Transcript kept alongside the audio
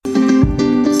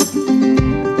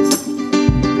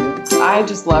I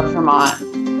just love Vermont.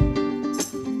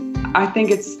 I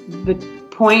think it's the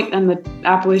point in the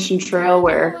Appalachian Trail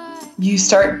where you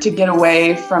start to get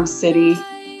away from city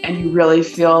and you really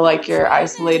feel like you're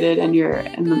isolated and you're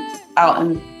out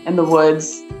in the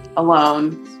woods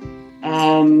alone.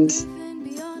 And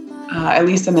at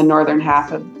least in the northern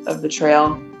half of the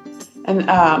trail.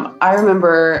 And I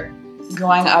remember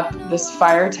going up this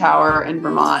fire tower in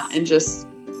Vermont and just,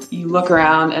 you look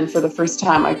around and for the first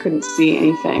time I couldn't see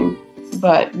anything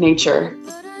but nature,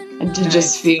 and to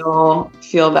just feel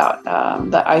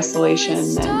that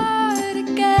isolation.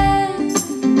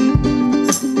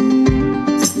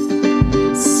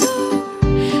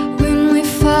 When we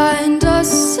find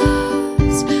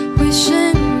ourselves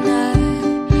wishing that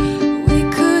we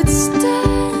could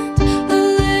stand a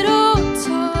little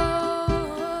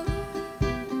tall.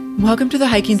 Welcome to the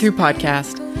Hiking Through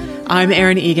podcast. I'm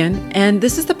Erin Egan, and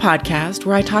this is the podcast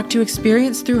where I talk to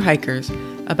experienced through hikers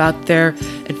about their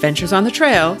adventures on the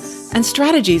trail and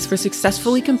strategies for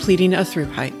successfully completing a through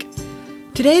hike.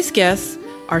 Today's guests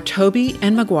are Toby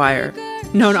and McGuire,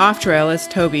 known off-trail as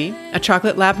Toby, a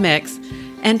chocolate lab mix,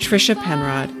 and Trisha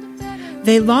Penrod.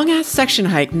 They long-ass section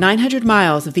hiked 900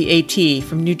 miles of the AT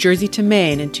from New Jersey to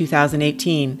Maine in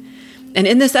 2018. And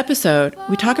in this episode,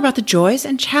 we talk about the joys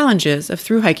and challenges of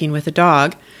through hiking with a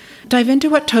dog, dive into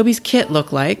what Toby's kit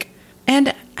looked like,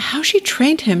 and how she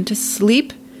trained him to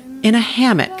sleep in a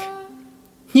hammock.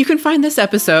 You can find this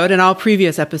episode and all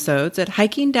previous episodes at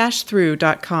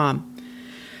hiking-through.com,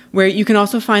 where you can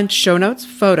also find show notes,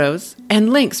 photos,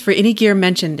 and links for any gear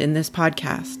mentioned in this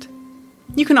podcast.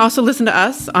 You can also listen to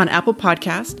us on Apple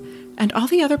Podcast and all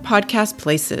the other podcast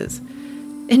places.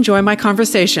 Enjoy my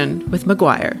conversation with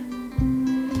McGuire.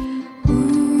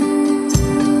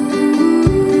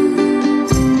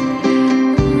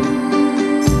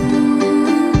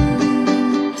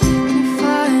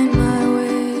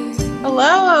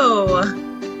 Hello.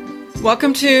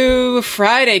 Welcome to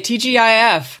Friday,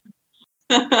 TGIF.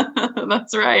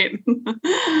 That's right.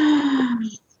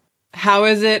 How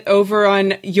is it over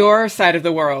on your side of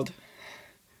the world?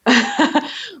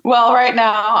 Well, right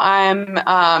now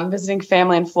I'm visiting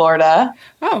family in Florida.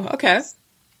 Oh, okay.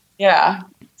 Yeah.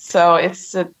 So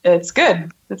it's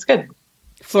good. It's good.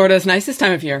 Florida's nice this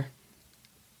time of year.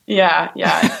 Yeah.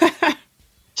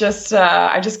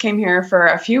 I just came here for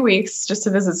a few weeks just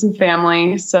to visit some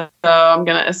family. So I'm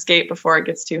going to escape before it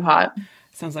gets too hot.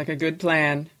 Sounds like a good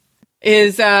plan.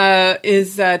 Is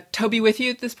Toby with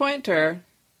you at this point, or?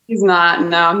 He's not.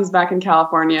 No, he's back in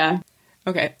California.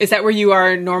 Okay. Is that where you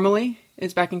are normally?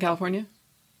 Is back in California?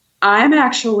 I'm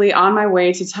actually on my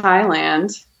way to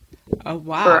Thailand. Oh,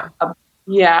 wow.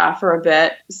 For a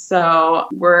bit. So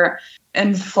we're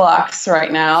in flux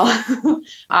right now.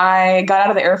 I got out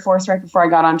of the Air Force right before I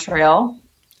got on trail.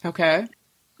 Okay.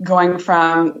 Going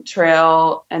from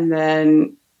trail and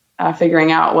then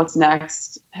figuring out what's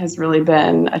next has really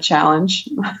been a challenge,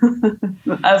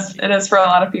 as it is for a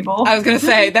lot of people. I was going to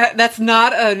say, that's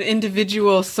not an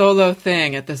individual solo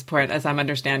thing at this point, as I'm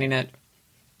understanding it.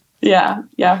 Yeah,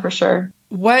 for sure.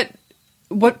 What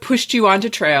pushed you onto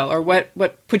trail, or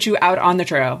what put you out on the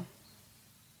trail?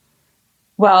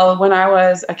 Well, when I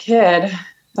was a kid,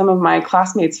 some of my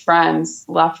classmates' friends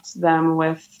left them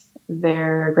with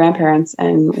their grandparents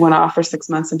and went off for 6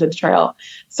 months into the trail.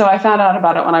 So I found out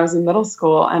about it when I was in middle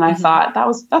school, and I thought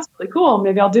that's really cool.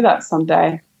 Maybe I'll do that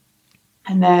someday.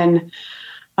 And then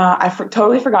I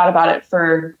totally forgot about it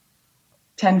for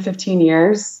 10, 15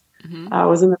 years. I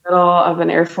was in the middle of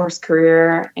an Air Force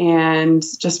career and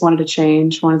just wanted to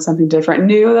change, wanted something different.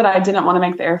 Knew that I didn't want to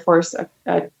make the Air Force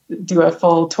do a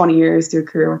full 20 years, do a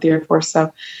career with the Air Force.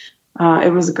 So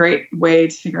it was a great way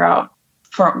to figure out,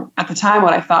 at the time,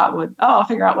 what I thought I'll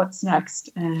figure out what's next.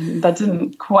 And that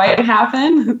didn't quite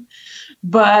happen,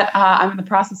 but I'm in the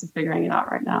process of figuring it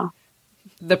out right now.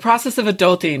 The process of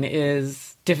adulting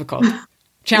is difficult,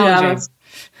 challenging.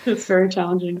 Yeah, it's very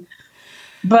challenging.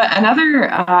 But another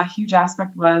huge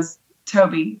aspect was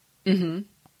Toby. Mm-hmm.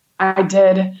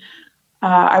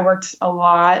 I worked a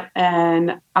lot,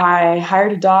 and I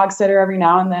hired a dog sitter every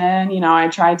now and then. You know, I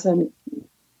tried to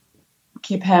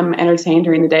keep him entertained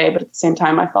during the day, but at the same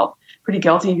time, I felt pretty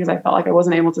guilty because I felt like I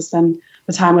wasn't able to spend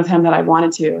the time with him that I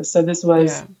wanted to. So this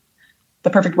was the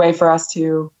perfect way for us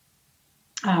to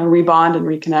rebond and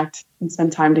reconnect and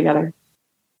spend time together.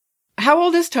 How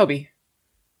old is Toby?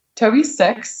 Toby's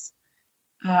 6.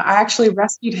 I actually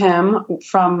rescued him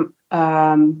from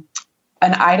an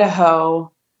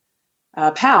Idaho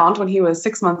pound when he was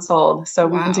 6 months old. So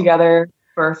we've been together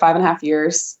for 5.5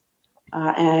 years.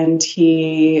 And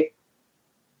he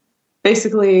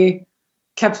basically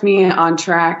kept me on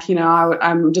track.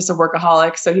 I'm just a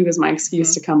workaholic, so he was my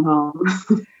excuse to come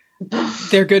home.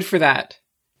 They're good for that.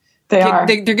 They are.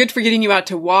 They're good for getting you out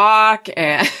to walk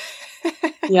and.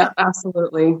 Yeah,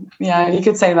 absolutely. Yeah, you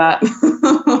could say that.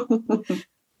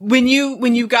 When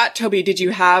you got Toby, did you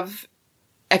have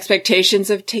expectations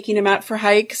of taking him out for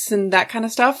hikes and that kind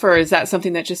of stuff? Or is that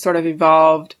something that just sort of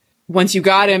evolved once you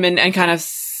got him and kind of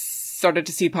started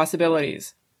to see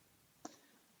possibilities?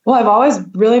 Well, I've always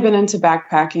really been into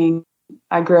backpacking.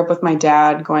 I grew up with my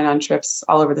dad going on trips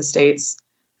all over the States.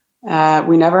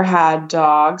 We never had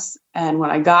dogs. And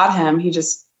when I got him, he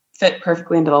just fit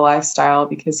perfectly into the lifestyle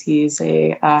because he's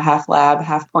a half lab,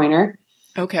 half pointer.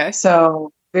 Okay.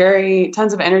 So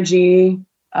tons of energy,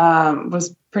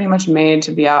 was pretty much made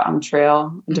to be out on the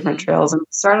trail, different trails. And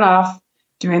started off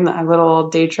doing the little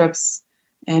day trips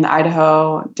in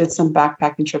Idaho, did some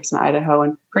backpacking trips in Idaho,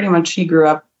 and pretty much he grew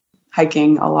up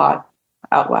hiking a lot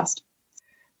out west.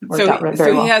 So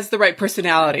he has the right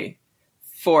personality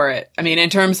for it. I mean, in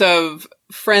terms of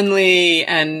friendly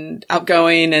and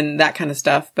outgoing and that kind of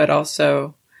stuff, but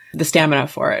also the stamina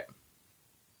for it.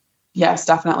 Yes,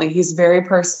 definitely. He's very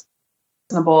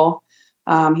personable.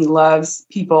 He loves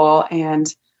people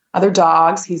and other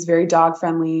dogs. He's very dog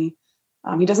friendly.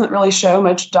 He doesn't really show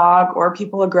much dog or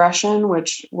people aggression,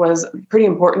 which was pretty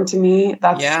important to me.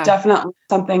 That's definitely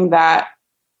something that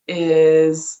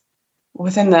is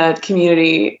within the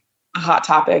community a hot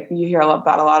topic. You hear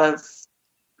about a lot of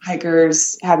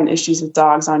hikers having issues with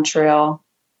dogs on trail.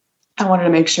 I wanted to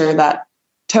make sure that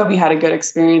Toby had a good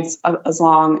experience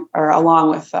along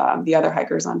with the other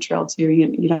hikers on trail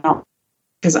too.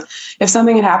 Because if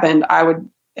something had happened,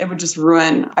 it would just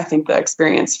ruin, I think, the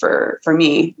experience for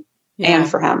me and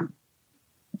for him.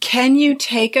 Can you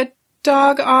take a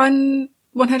dog on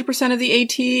 100% of the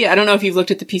AT? I don't know if you've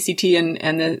looked at the PCT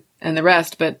and the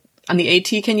rest, but on the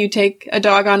AT, can you take a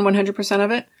dog on 100% of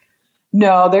it?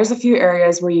 No, there's a few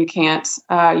areas where you can't.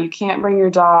 You can't bring your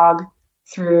dog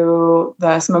through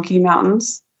the Smoky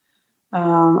Mountains.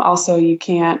 Also, you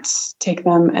can't take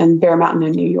them in Bear Mountain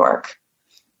in New York.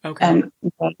 Okay. And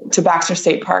to Baxter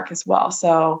State Park as well.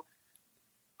 So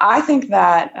I think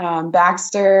that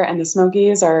Baxter and the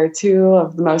Smokies are two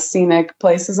of the most scenic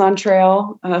places on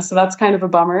trail. So that's kind of a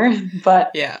bummer.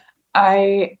 But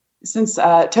since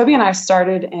Toby and I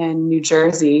started in New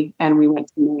Jersey and we went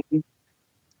to Maine,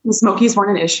 the Smokies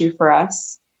weren't an issue for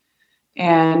us.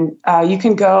 And you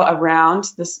can go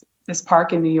around this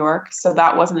park in New York. So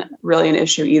that wasn't really an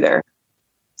issue either.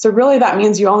 So really that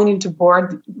means you only need to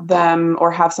board them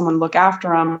or have someone look after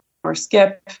them or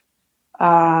skip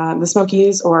the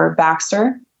Smokies or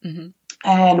Baxter. Mm-hmm.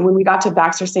 And when we got to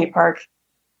Baxter State Park,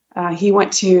 he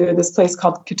went to this place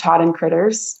called Katahdin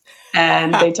Critters,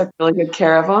 and they took really good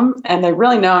care of him. And they're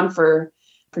really known for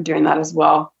doing that as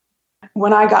well.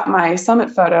 When I got my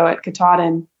summit photo at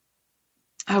Katahdin,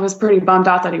 I was pretty bummed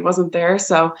out that he wasn't there.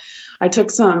 So I took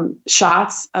some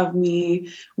shots of me,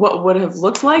 what would have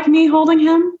looked like me holding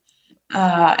him,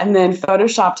 and then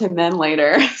photoshopped him in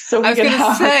later. So I was going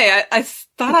to say, I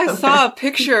thought I saw a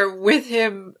picture with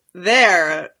him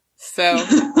there. So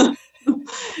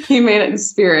he made it in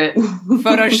spirit.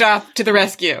 Photoshop to the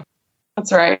rescue.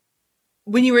 That's right.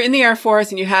 When you were in the Air Force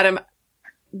and you had him,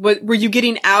 were you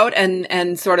getting out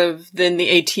and sort of then the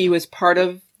AT was part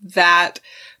of that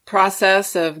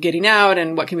process of getting out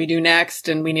and what can we do next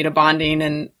and we need a bonding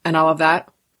and all of that?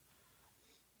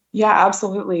 Yeah,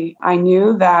 absolutely. I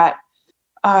knew that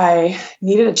I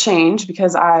needed a change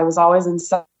because I was always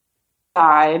inside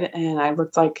and I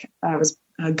looked like I was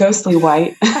ghostly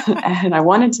white and I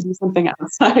wanted to do something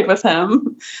outside with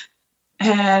him.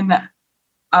 And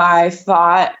I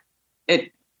thought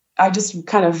I just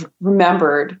kind of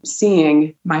remembered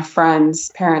seeing my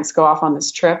friends' parents go off on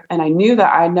this trip. And I knew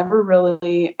that I've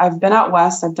been out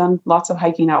west. I've done lots of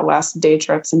hiking out west, day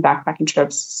trips and backpacking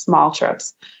trips, small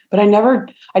trips, but I'd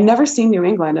never seen New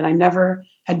England and I never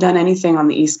had done anything on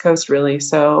the East Coast really.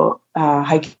 So,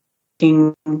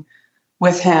 hiking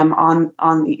with him on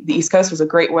the East Coast was a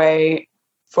great way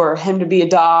for him to be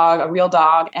a real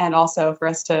dog, and also for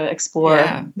us to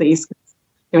explore the East Coast,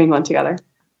 New England together.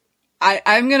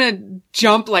 I'm going to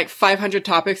jump like 500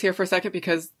 topics here for a second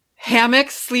because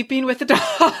hammocks, sleeping with the dog.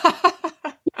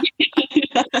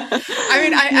 I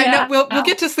mean, I know we'll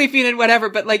get to sleeping and whatever,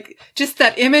 but like just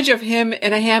that image of him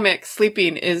in a hammock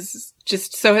sleeping is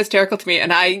just so hysterical to me.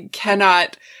 And I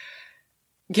cannot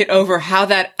get over how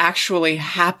that actually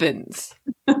happens.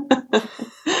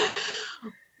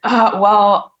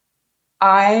 Well,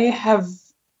 I have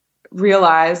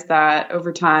realized that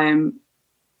over time,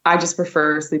 I just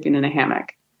prefer sleeping in a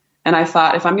hammock. And I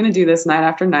thought, if I'm going to do this night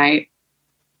after night,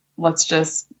 let's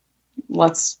just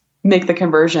let's make the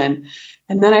conversion.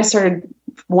 And then I started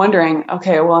wondering,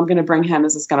 okay, well, I'm going to bring him.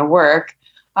 Is this going to work?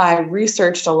 I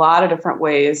researched a lot of different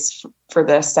ways for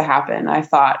this to happen. I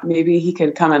thought maybe he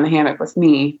could come in the hammock with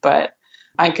me, but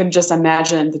I could just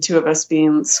imagine the two of us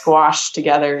being squashed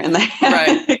together in the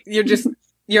hammock. Right.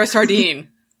 You're a sardine.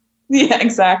 Yeah,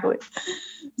 exactly.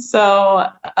 So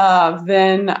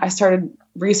then I started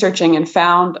researching and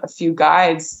found a few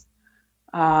guides.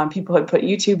 People had put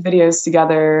YouTube videos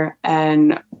together,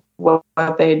 and what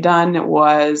they had done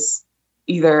was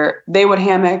either they would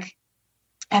hammock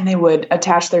and they would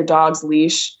attach their dog's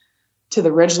leash to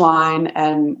the ridge line,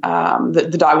 and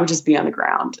the dog would just be on the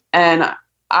ground. And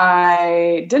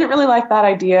I didn't really like that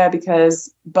idea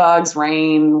because bugs,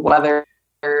 rain, weather,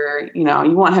 you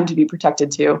want him to be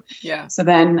protected too. Yeah. So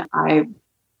then I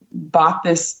bought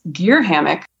this gear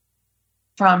hammock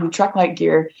from Trek Light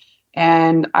Gear,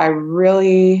 and I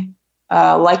really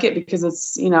like it because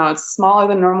it's smaller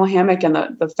than a normal hammock, and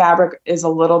the fabric is a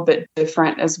little bit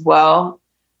different as well,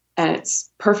 and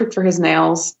it's perfect for his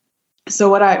nails. So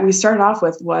what we started off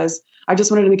with was I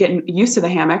just wanted him to get used to the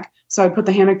hammock. So I put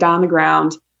the hammock down on the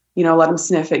ground, let him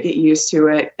sniff it, get used to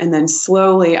it. And then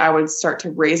slowly I would start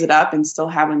to raise it up and still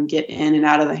have him get in and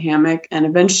out of the hammock. And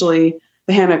eventually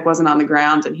the hammock wasn't on the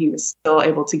ground and he was still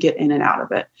able to get in and out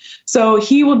of it. So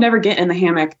he would never get in the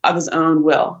hammock of his own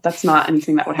will. That's not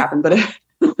anything that would happen. But if,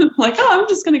 I'm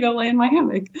just going to go lay in my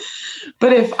hammock.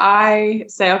 But if I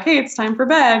say, okay, it's time for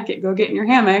bed, go get in your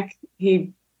hammock,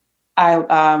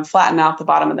 I flatten out the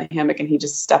bottom of the hammock and he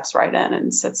just steps right in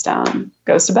and sits down and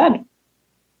goes to bed.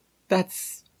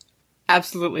 That's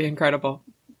absolutely incredible.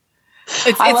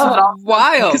 It's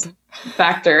wild.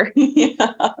 Factor.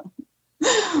 Yeah.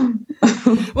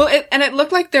 Well, it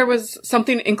looked like there was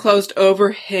something enclosed over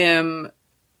him.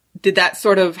 Did that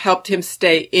sort of help him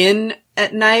stay in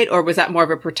at night, or was that more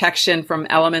of a protection from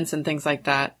elements and things like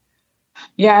that?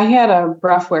 Yeah, he had a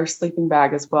Breathware sleeping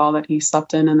bag as well that he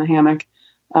slept in the hammock.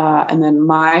 And then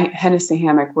my Hennessy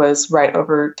hammock was right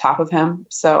over top of him.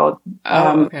 So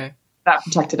okay. That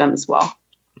protected him as well.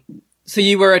 So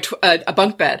you were a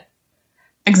bunk bed.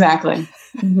 Exactly.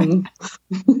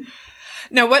 Mm-hmm.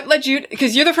 Now, what led you,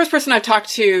 because you're the first person I've talked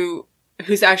to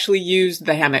who's actually used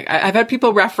the hammock. I've had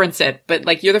people reference it,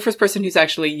 but you're the first person who's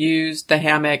actually used the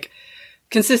hammock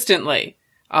consistently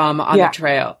on the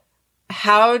trail.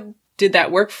 How did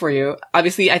that work for you?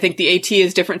 Obviously, I think the AT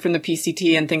is different from the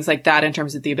PCT and things like that in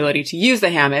terms of the ability to use the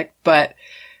hammock, but...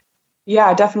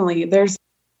 Yeah, definitely. There's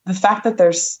the fact that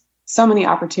there's so many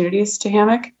opportunities to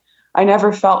hammock. I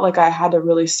never felt like I had to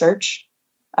really search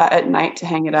at night to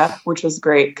hang it up, which was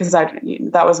great because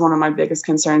that was one of my biggest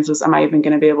concerns was, am I even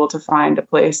going to be able to find a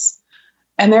place?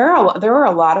 And there were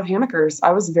a lot of hammockers.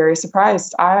 I was very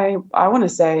surprised. I want to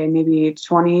say maybe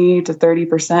 20 to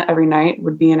 30% every night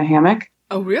would be in a hammock.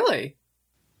 Oh, really?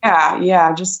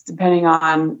 Yeah. Just depending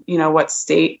on, what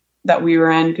state that we were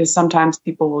in, because sometimes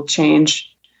people will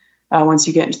change once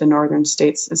you get into the northern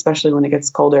states, especially when it gets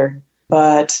colder.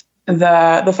 But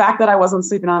the fact that I wasn't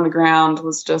sleeping on the ground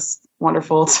was just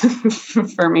wonderful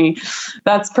for me.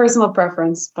 That's personal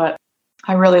preference, but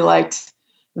I really liked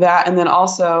that. And then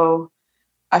also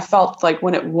I felt like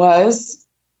when there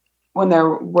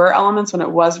were elements, when it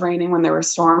was raining, when there were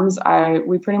storms,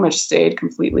 we pretty much stayed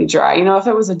completely dry. If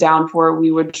it was a downpour,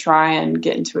 we would try and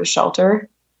get into a shelter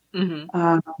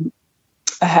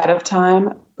ahead of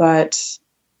time. But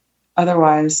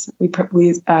otherwise,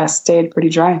 we stayed pretty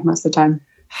dry most of the time.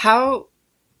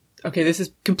 Okay, this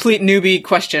is complete newbie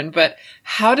question, but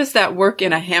how does that work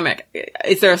in a hammock?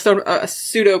 Is there a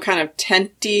pseudo kind of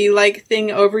tenty like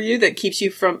thing over you that keeps you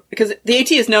from, because the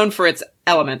AT is known for its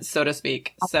elements, so to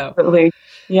speak. So absolutely.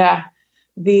 Yeah.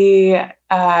 The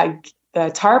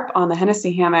tarp on the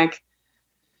Hennessy hammock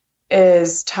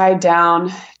is tied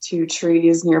down to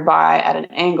trees nearby at an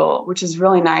angle, which is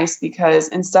really nice because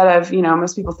instead of,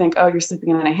 most people think, oh, you're sleeping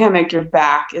in a hammock, your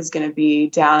back is going to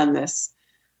be down in this.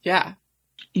 Yeah.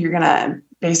 You're going to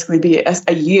basically be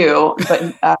a U, but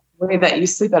the way that you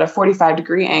sleep at a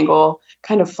 45-degree angle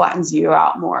kind of flattens you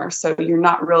out more. So you're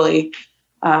not really,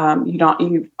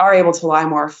 you are able to lie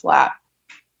more flat.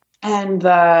 And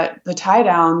the tie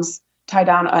down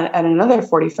at another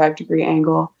 45-degree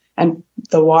angle, and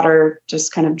the water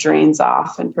just kind of drains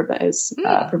off and is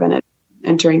prevented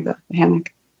entering the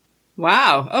hammock.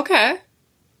 Wow. Okay.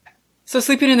 So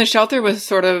sleeping in the shelter was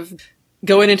sort of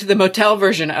going into the motel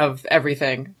version of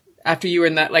everything after you were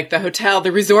in that, the hotel,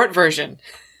 the resort version.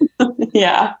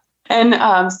 Yeah.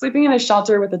 And sleeping in a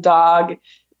shelter with a dog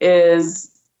is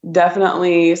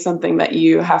definitely something that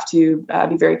you have to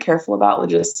be very careful about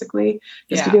logistically,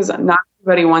 just because not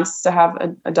everybody wants to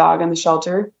have a dog in the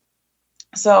shelter.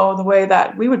 So the way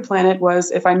that we would plan it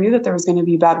was if I knew that there was going to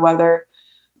be bad weather,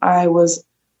 I was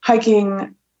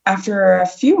hiking. After a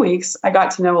few weeks, I got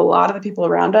to know a lot of the people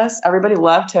around us. Everybody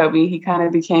loved Toby. He kind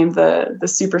of became the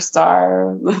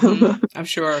superstar. I'm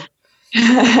sure.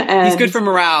 And he's good for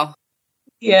morale.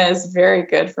 He is very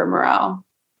good for morale.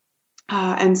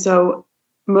 And so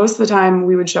most of the time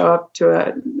we would show up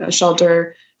to a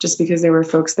shelter just because there were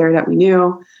folks there that we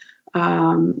knew.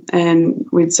 And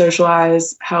we'd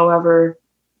socialize. However,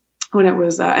 when it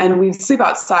was, and we'd sleep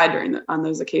outside on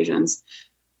those occasions.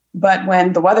 But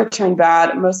when the weather turned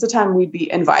bad, most of the time we'd be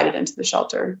invited into the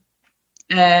shelter.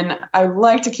 And I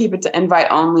like to keep it to invite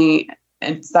only.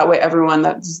 And that way everyone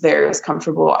that's there is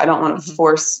comfortable. I don't want to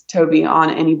force Toby on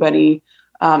anybody.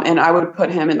 And I would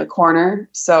put him in the corner.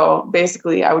 So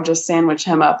basically I would just sandwich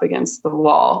him up against the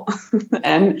wall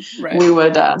and we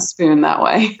would spoon that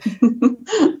way.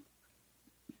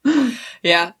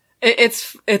 Yeah.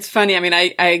 It's funny. I mean,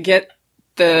 I get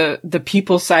the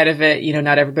people side of it,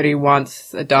 not everybody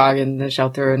wants a dog in the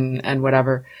shelter and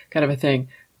whatever kind of a thing.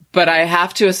 But I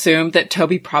have to assume that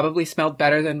Toby probably smelled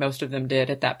better than most of them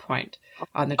did at that point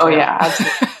on the trail. Oh yeah,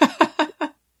 absolutely.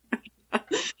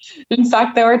 In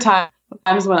fact, there were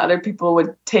times when other people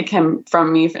would take him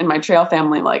from me in my trail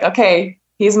family, like, okay,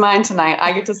 he's mine tonight.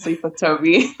 I get to sleep with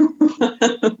Toby.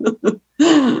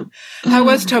 How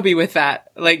was Toby with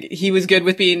that? Like, he was good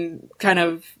with being kind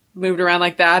of moved around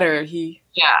like that, or he?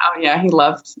 Yeah. Oh yeah. He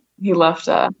loved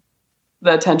the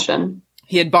attention.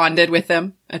 He had bonded with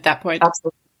them at that point.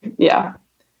 Absolutely. Yeah.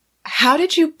 How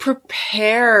did you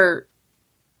prepare?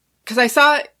 Because I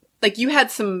saw like you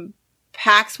had some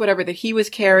packs, whatever that he was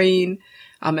carrying.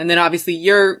 And then obviously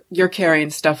you're carrying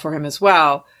stuff for him as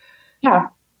well. Yeah.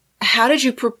 How did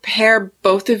you prepare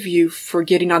both of you for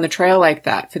getting on the trail like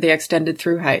that for the extended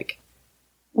through hike?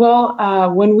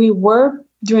 Well, when we were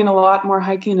doing a lot more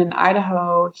hiking in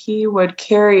Idaho, he would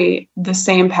carry the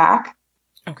same pack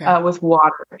with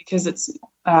water because it's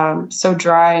so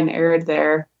dry and arid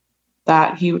there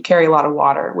that he would carry a lot of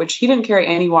water, which he didn't carry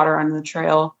any water on the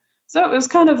trail. So it was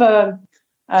kind of a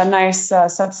nice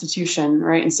substitution,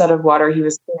 right? Instead of water, he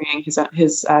was carrying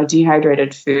his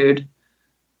dehydrated food.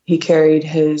 He carried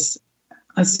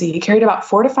he carried about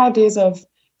 4 to 5 days of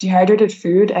dehydrated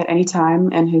food at any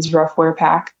time in his rough wear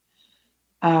pack.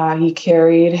 He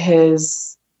carried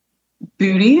his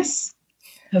booties,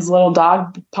 his little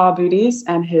dog paw booties,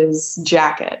 and his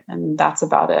jacket. And that's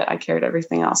about it. I carried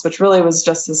everything else, which really was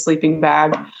just his sleeping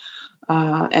bag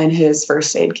and his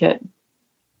first aid kit.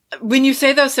 When you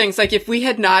say those things, like if we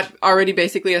had not already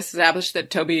basically established that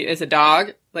Toby is a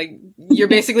dog, like you're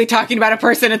basically talking about a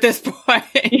person at this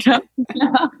point.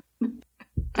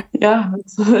 Yeah,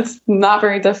 it's not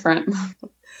very different.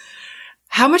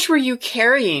 How much were you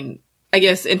carrying, I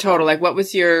guess, in total? Like what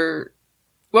was your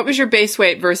base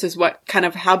weight versus what kind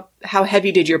of, how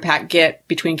heavy did your pack get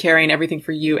between carrying everything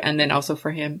for you and then also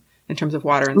for him in terms of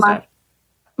water and stuff?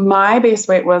 My base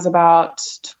weight was about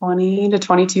 20 to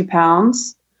 22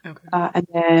 pounds. Okay. And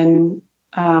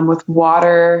then with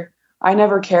water, I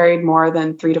never carried more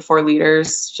than 3 to 4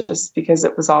 liters just because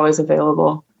it was always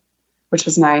available, which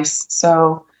was nice.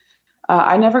 So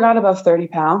I never got above 30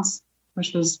 pounds,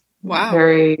 which was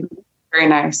very, very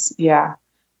nice. Yeah.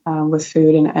 With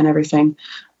food and everything.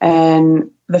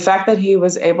 And the fact that he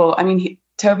was able,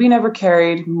 Toby never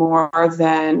carried more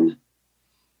than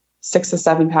 6 to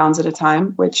 7 pounds at a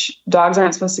time, which dogs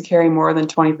aren't supposed to carry more than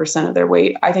 20% of their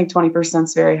weight. I think 20%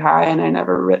 is very high, and I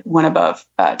never went above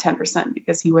 10%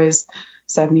 because he weighs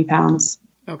 70 pounds.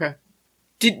 Okay.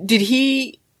 Did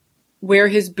he wear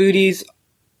his booties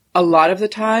a lot of the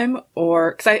time?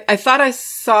 Or, because I thought I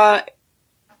saw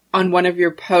on one of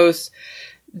your posts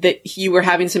that you were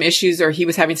having some issues, or he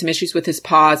was having some issues with his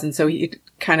paws, and so he'd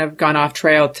kind of gone off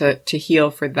trail to heal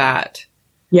for that.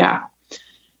 Yeah.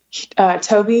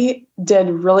 Toby did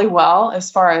really well as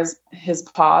far as his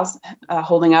paws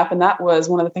holding up. And that was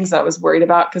one of the things that I was worried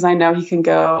about because I know he can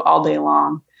go all day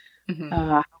long. Mm-hmm.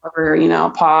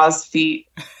 However, paws, feet,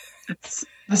 it's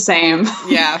the same.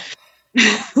 Yeah.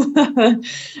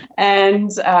 And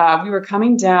we were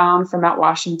coming down from Mount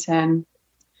Washington,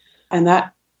 and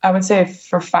that, I would say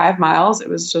for 5 miles, it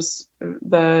was just,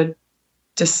 the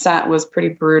descent was pretty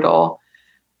brutal.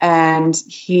 And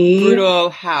Brutal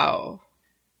how?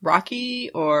 Rocky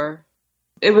or?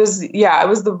 It was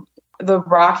the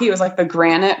rocky. It was like the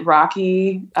granite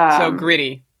rocky. So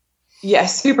gritty. Yeah,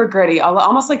 super gritty,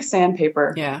 almost like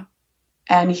sandpaper. Yeah.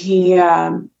 And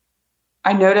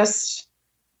I noticed,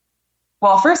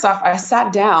 well, first off, I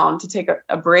sat down to take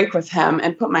a break with him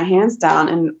and put my hands down.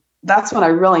 And that's when I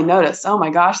really noticed, oh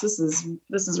my gosh, this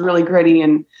is really gritty.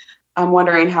 And I'm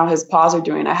wondering how his paws are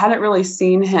doing. I hadn't really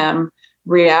seen him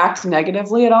react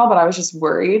negatively at all, but I was just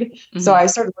worried. Mm-hmm. So I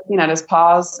started looking at his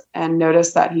paws and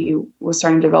noticed that he was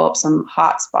starting to develop some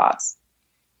hot spots.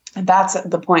 And that's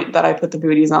at the point that I put the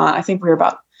booties on. I think we were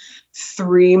about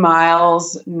 3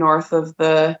 miles north of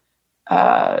the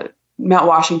Mount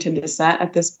Washington descent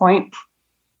at this point.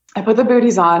 I put the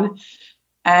booties on,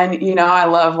 and, you know, I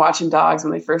love watching dogs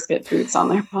when they first get boots on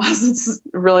their paws. It's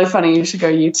really funny. You should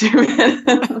go YouTube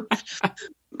it.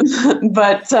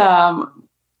 But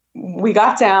we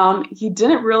got down. He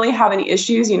didn't really have any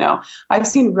issues. You know, I've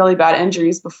seen really bad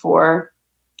injuries before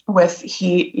with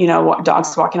heat, you know,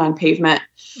 dogs walking on pavement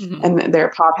mm-hmm. and their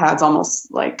paw pads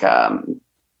almost like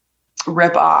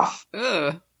rip off.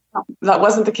 Ugh. That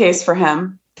wasn't the case for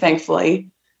him,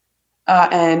 thankfully.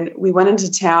 And we went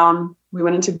into town. We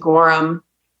went into Gorham,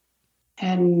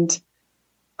 and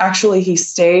actually he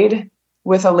stayed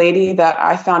with a lady that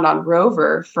I found on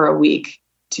Rover for a week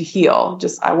to heal.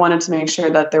 Just, I wanted to make sure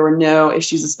that there were no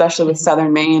issues, especially with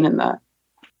Southern Maine and the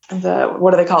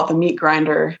what do they call it? The meat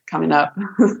grinder coming up,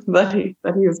 that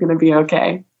he was going to be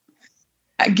okay.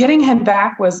 Getting him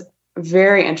back was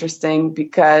very interesting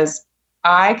because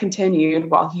I continued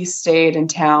while he stayed in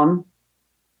town.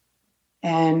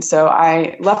 And so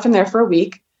I left him there for a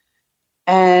week,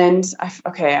 and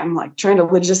I'm like trying to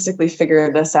logistically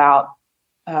figure this out.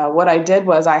 What I did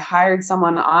was I hired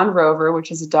someone on Rover,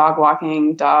 which is a dog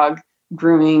walking, dog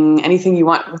grooming, anything you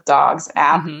want with dogs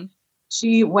app. Mm-hmm.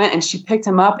 She went and she picked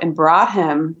him up and brought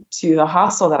him to the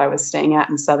hostel that I was staying at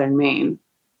in Southern Maine.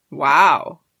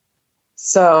 Wow.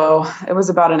 So it was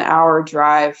about an hour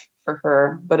drive for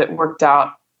her, but it worked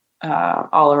out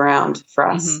all around for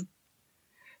us. Mm-hmm.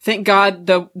 Thank God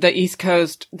the East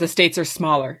Coast, the states are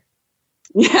smaller.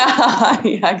 Yeah,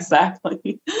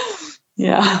 exactly.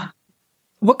 Yeah.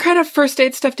 What kind of first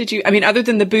aid stuff did you, I mean, other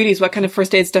than the booties, what kind of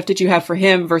first aid stuff did you have for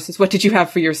him versus what did you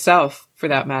have for yourself, for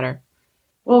that matter?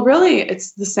 Well, really,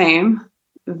 it's the same.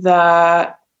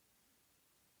 I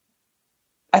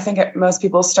think most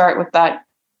people start with that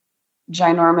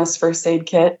ginormous first aid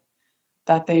kit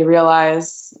that they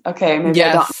realize, okay, maybe yes.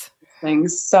 I don't have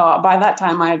things. So by that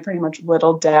time, I had pretty much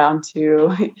whittled down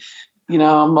to, you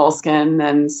know, moleskin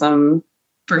and some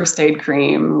first aid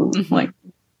cream, mm-hmm. like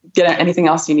get anything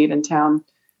else you need in town.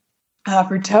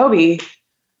 For Toby,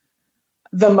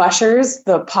 the mushers,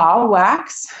 the paw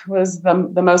wax was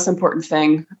the most important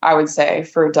thing, I would say,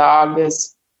 for a dog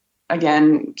is,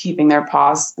 again, keeping their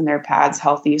paws and their pads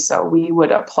healthy. So we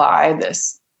would apply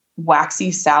this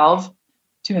waxy salve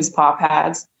to his paw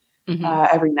pads mm-hmm.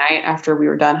 Every night after we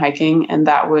were done hiking, and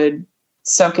that would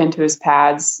soak into his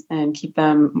pads and keep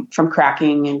them from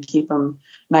cracking and keep them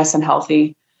nice and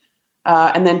healthy.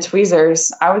 And then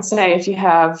tweezers. I would say if you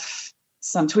have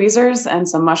some tweezers and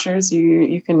some mushers,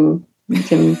 you can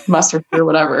muster through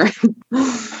whatever.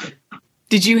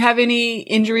 Did you have any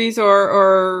injuries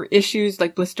or issues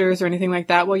like blisters or anything like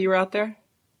that while you were out there?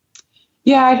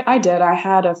 Yeah, I did. I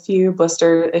had a few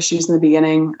blister issues in the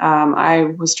beginning. I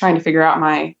was trying to figure out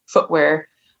my footwear.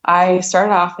 I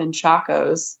started off in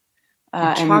Chacos.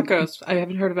 Chacos? I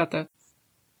haven't heard about that.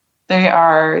 They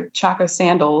are Chaco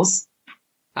sandals.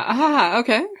 Ah,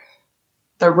 okay.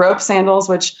 The rope sandals,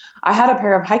 which I had a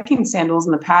pair of hiking sandals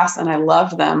in the past and I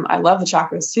loved them. I love the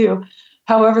Chacos too.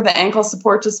 However, the ankle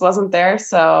support just wasn't there.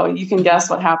 So you can guess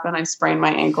what happened. I sprained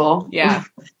my ankle. Yeah.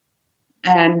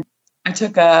 And I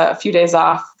took a few days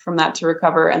off from that to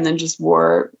recover, and then just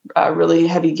wore really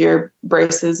heavy gear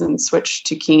braces and switched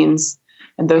to Keens.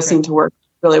 And those seemed to work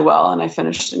really well. And I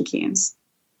finished in Keens.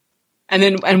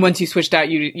 And once you switched out,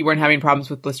 you weren't having problems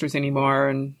with blisters anymore.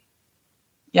 And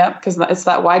yep, because it's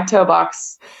that wide toe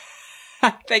box.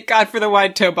 Thank God for the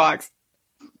wide toe box.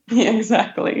 Yeah,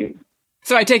 exactly.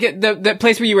 So I take it the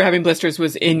place where you were having blisters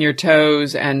was in your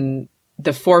toes and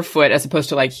the forefoot as opposed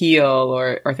to like heel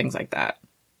or things like that.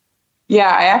 Yeah,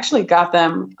 I actually got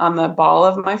them on the ball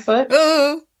of my foot,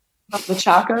 of the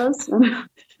Chacos,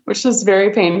 which was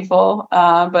very painful.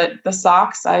 But the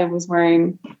socks, I was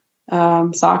wearing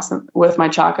socks with my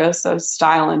Chacos, so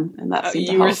styling, and that seemed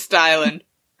to help. You were styling.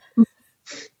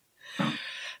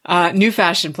 New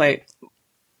fashion plate.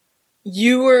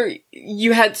 You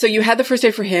had the first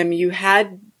aid for him. You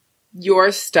had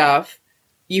your stuff.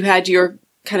 You had your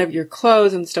kind of your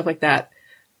clothes and stuff like that.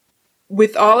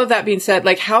 With all of that being said,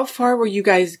 like how far were you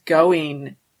guys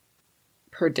going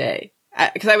per day?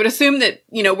 Because I would assume that,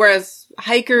 you know, whereas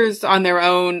hikers on their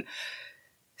own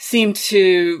seem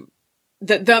to,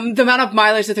 the amount of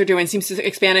mileage that they're doing seems to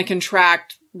expand and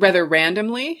contract rather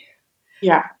randomly.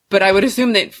 Yeah. But I would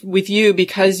assume that with you,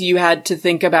 because you had to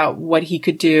think about what he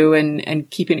could do and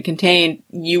keeping it contained,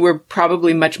 you were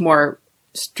probably much more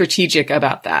strategic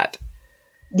about that.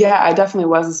 Yeah, I definitely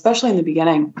was, especially in the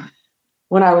beginning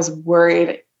when I was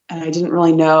worried and I didn't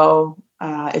really know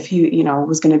if he,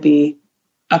 was going to be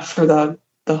up for the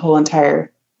whole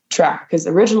entire track. Because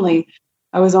originally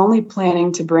I was only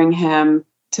planning to bring him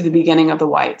to the beginning of the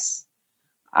whites.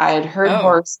 I had heard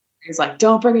horror stories like,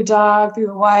 don't bring a dog through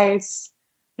the whites.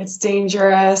 It's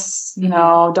dangerous.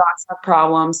 Dogs have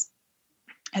problems.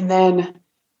 And then,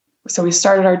 so we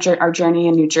started our journey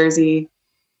in New Jersey.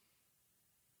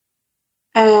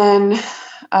 And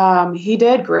he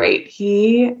did great.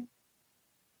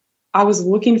 I was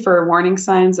looking for warning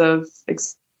signs of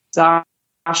exhaustion,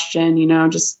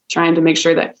 just trying to make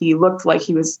sure that he looked like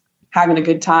he was having a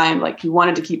good time, like he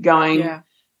wanted to keep going. Yeah.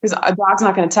 Because a dog's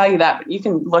not going to tell you that, but you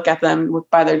can look at them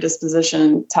by their disposition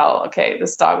and tell, okay,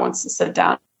 this dog wants to sit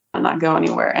down and not go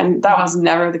anywhere. And that was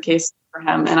never the case for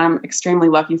him. And I'm extremely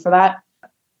lucky for that.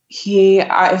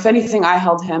 If anything, I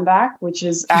held him back, which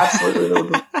is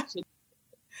absolutely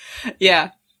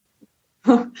Yeah.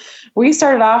 We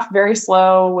started off very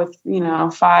slow with,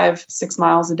 5-6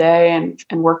 miles a day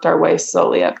and worked our way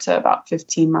slowly up to about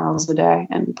 15 miles a day.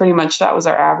 And pretty much that was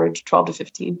our average, 12 to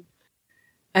 15.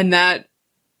 And that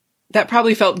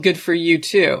probably felt good for you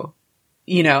too.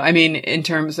 In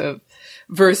terms of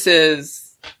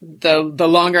versus the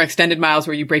longer extended miles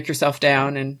where you break yourself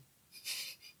down and.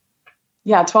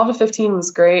 Yeah, 12 to 15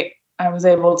 was great. I was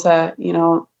able to,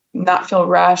 not feel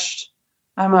rushed.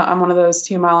 I'm one of those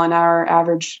 2 mile an hour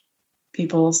average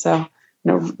people. So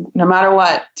no matter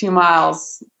what, 2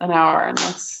 miles an hour, and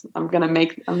I'm gonna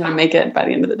make it by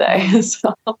the end of the day.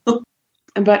 So,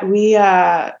 but we,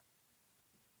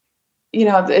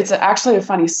 it's actually a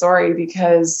funny story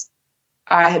because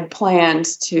I had planned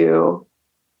to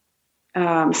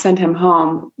send him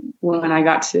home when I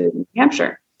got to New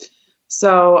Hampshire.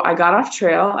 So I got off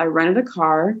trail, I rented a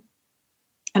car,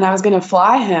 and I was going to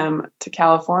fly him to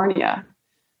California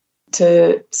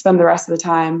to spend the rest of the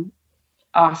time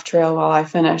off trail while I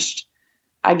finished.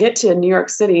 I get to New York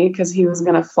City because he was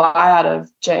going to fly out of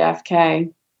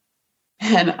JFK.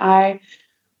 And I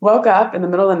woke up in the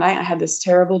middle of the night. I had this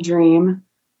terrible dream.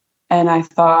 And I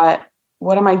thought,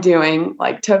 what am I doing?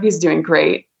 Like, Toby's doing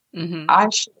great. Mm-hmm. I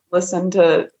should listen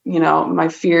to, my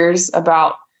fears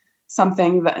about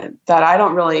something that I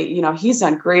don't really, he's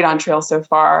done great on trail so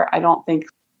far. I don't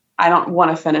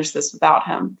want to finish this without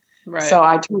him. Right. So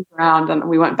I turned around and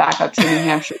we went back up to New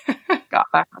Hampshire, got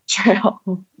back on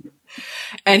trail.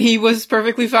 And he was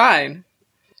perfectly fine.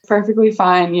 Perfectly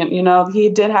fine. He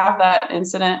did have that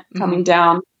incident coming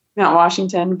down Mount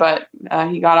Washington, but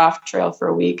he got off trail for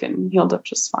a week and healed up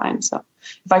just fine. So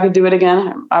if I could do it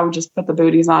again, I would just put the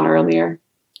booties on earlier.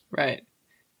 Right.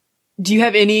 Do you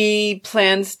have any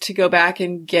plans to go back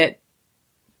and get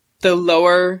the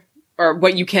lower, or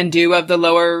what you can do of the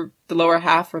lower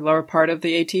half or lower part of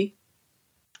the AT?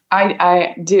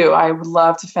 I do. I would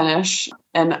love to finish.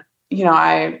 And,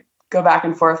 I go back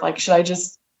and forth, like, should I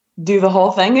just do the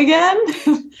whole thing again?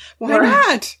 Why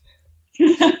not?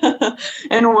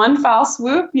 In one foul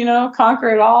swoop, conquer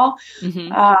it all.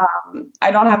 Mm-hmm.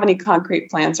 I don't have any concrete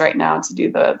plans right now to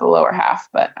do the lower half,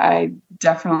 but I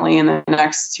definitely in the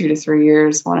next 2 to 3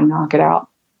 years want to knock it out.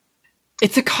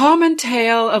 It's a common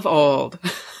tale of old.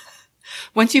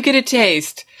 Once you get a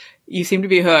taste, you seem to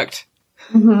be hooked.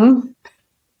 Mm-hmm.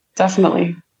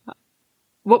 Definitely.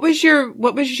 What was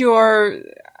your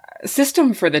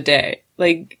system for the day?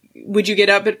 Like, would you get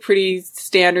up at pretty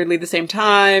standardly the same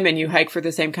time and you hike for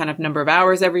the same kind of number of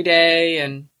hours every day?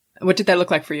 And what did that look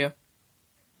like for you?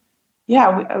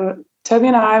 Yeah, Toby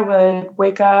and I would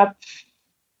wake up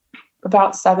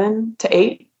about 7 to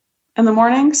 8 in the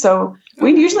morning. So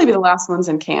we'd usually be the last ones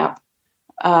in camp.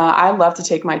 I love to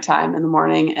take my time in the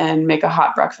morning and make a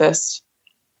hot breakfast.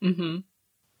 Mm-hmm.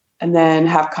 And then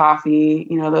have coffee.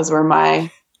 Those were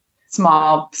my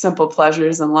small, simple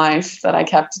pleasures in life that I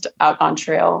kept out on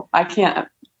trail.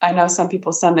 I know some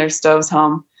people send their stoves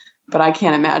home, but I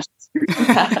can't imagine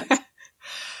that.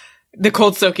 The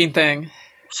cold soaking thing.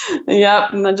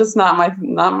 Yep. Just not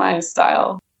my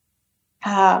style.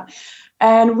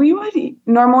 And we would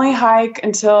normally hike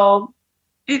until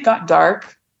it got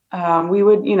dark. We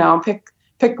would,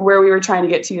 pick where we were trying to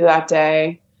get to that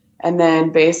day. And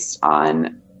then based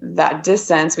on that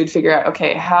distance, we'd figure out,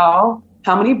 okay, how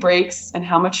many breaks and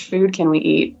how much food can we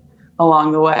eat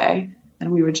along the way?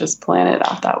 And we would just plan it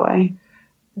out that way.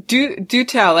 Do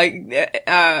tell,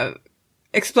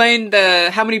 explain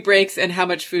how many breaks and how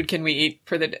much food can we eat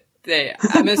for the day.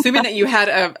 I'm assuming that you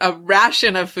had a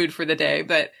ration of food for the day,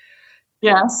 but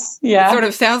yes. Yeah. It sort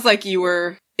of sounds like you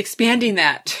were expanding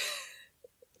that.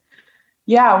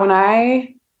 Yeah.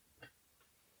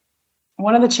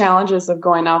 one of the challenges of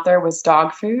going out there was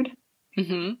dog food.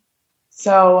 Mm-hmm.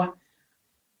 So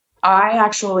I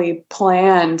actually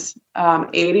planned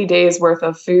 80 days worth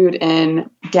of food in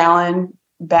gallon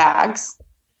bags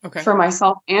Okay. for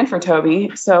myself and for Toby.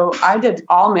 So I did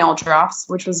all mail drops,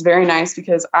 which was very nice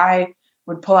because I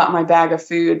would pull out my bag of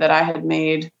food that I had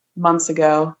made months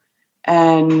ago.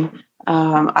 And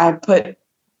I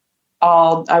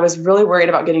was really worried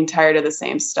about getting tired of the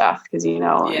same stuff because, you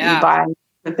buy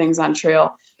the things on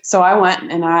trail. So I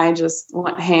went and I just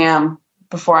went ham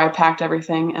before I packed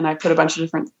everything. And I put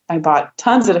I bought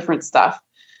tons of different stuff.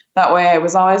 That way it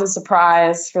was always a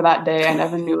surprise for that day. I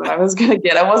never knew what I was going to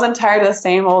get. I wasn't tired of the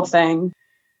same old thing.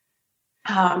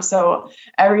 So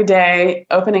every day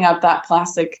opening up that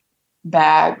plastic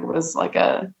bag was like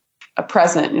a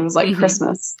present. It was like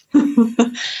Christmas.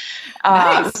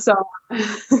 Nice. So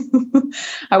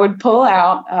I would pull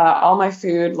out all my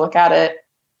food, look at it,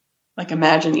 like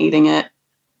imagine eating it,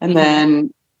 and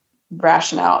then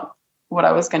ration out what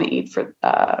I was going to eat for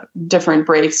different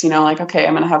breaks. Like, okay,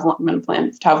 I'm going to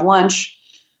plan to have lunch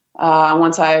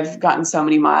once I've gotten so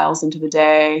many miles into the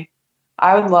day.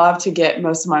 I would love to get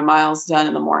most of my miles done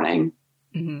in the morning.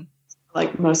 Mm-hmm.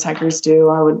 Like most hikers do.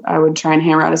 I would try and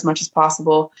hammer out as much as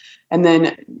possible, and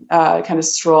then kind of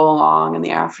stroll along in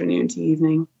the afternoon to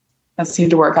evening. That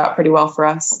seemed to work out pretty well for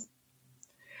us.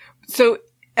 So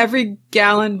every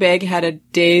gallon bag had a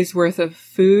day's worth of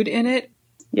food in it?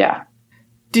 Yeah.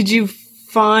 Did you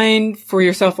find for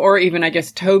yourself, or even, I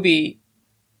guess, Toby,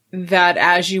 that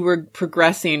as you were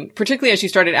progressing, particularly as you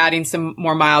started adding some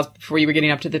more miles before you were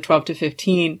getting up to the 12 to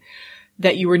 15,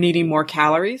 that you were needing more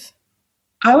calories?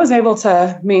 I was able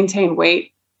to maintain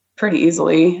weight pretty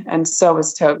easily, and so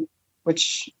was Toby,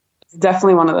 which is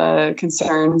definitely one of the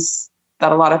concerns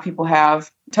that a lot of people have.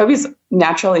 Toby's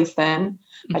naturally thin.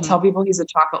 Mm-hmm. I tell people he's a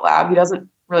chocolate lab. He doesn't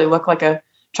really look like a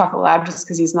chocolate lab just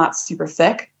because he's not super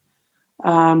thick. He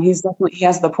has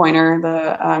the pointer,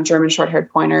 the German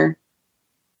short-haired pointer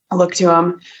look to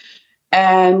him.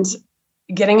 And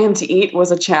getting him to eat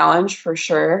was a challenge for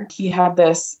sure. He had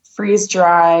this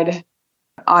freeze-dried,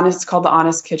 it's called the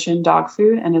Honest Kitchen dog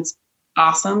food, and it's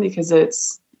awesome because it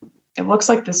looks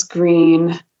like this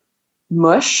green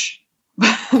mush,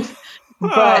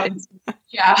 but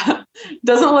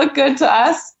doesn't look good to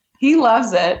us. He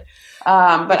loves it,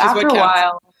 but after a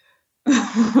while,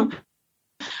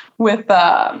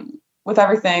 with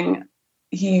everything,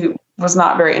 he was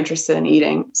not very interested in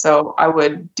eating. So I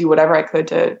would do whatever I could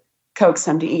to coax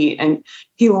him to eat. And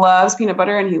he loves peanut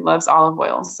butter and he loves olive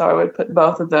oil. So I would put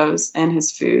both of those in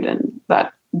his food, and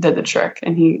that did the trick.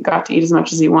 And he got to eat as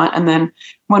much as he wanted. And then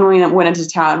when we went into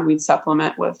town, we'd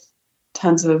supplement with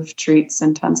tons of treats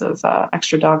and tons of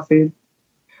extra dog food.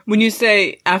 When you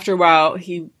say after a while,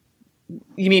 you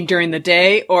mean during the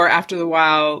day or after the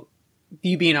while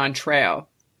you being on trail?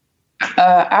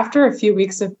 After a few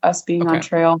weeks of us being on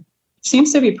trail, it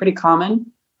seems to be pretty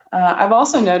common. I've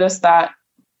also noticed that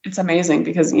it's amazing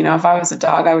because, if I was a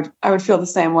dog, I would feel the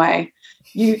same way.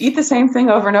 You eat the same thing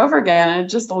over and over again, and it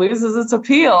just loses its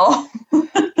appeal.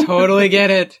 Totally get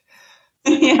it.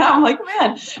 Yeah, I'm like,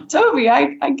 man, Toby,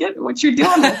 I get what you're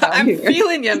doing with that. I'm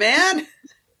feeling you, man.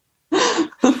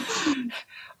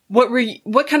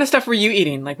 What kind of stuff were you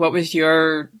eating? Like, what was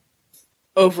your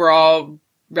overall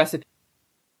recipe?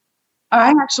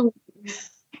 I actually,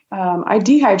 I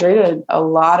dehydrated a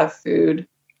lot of food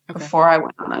before I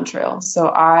went on trail. So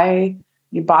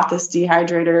you bought this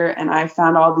dehydrator, and I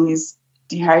found all these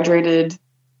dehydrated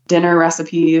dinner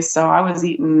recipes. So I was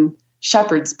eating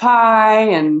shepherd's pie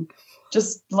and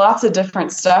just lots of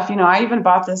different stuff. I even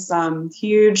bought this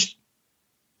huge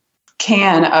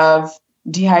can of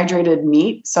dehydrated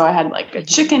meat. So I had like a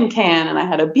chicken can and I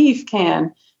had a beef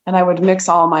can, and I would mix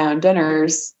all my own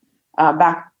dinners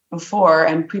back before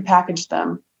and prepackaged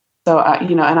them. So,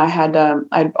 and I had,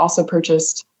 I'd also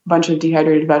purchased a bunch of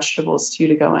dehydrated vegetables too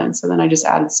to go in. So then I just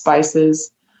added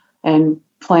spices and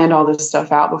planned all this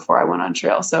stuff out before I went on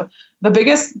trail. So the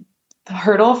biggest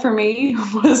hurdle for me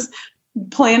was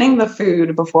planning the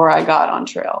food before I got on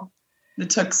trail. It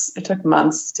took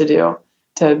months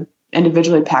to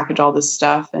individually package all this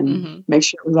stuff and make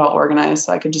sure it was all organized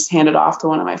so I could just hand it off to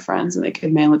one of my friends and they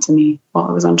could mail it to me while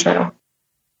I was on trail.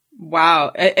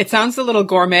 Wow. It sounds a little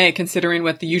gourmet considering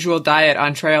what the usual diet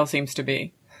on trail seems to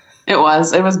be. It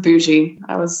was bougie.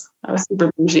 I was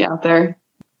super bougie out there.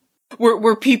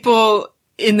 Were people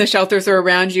in the shelters or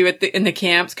around you in the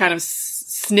camps kind of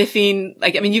sniffing?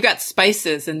 Like, I mean, you got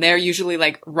spices and they're usually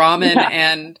like ramen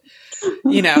and,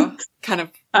 kind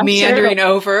of meandering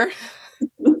over.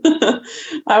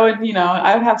 I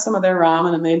would have some of their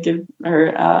ramen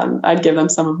and I'd give them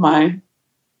some of my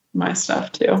my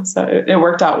stuff too. So it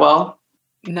worked out well.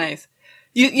 Nice.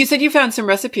 You said you found some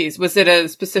recipes. Was it a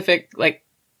specific like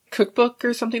cookbook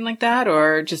or something like that,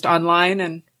 or just online?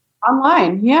 And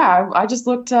Online, yeah. I just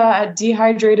looked at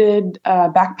dehydrated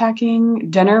backpacking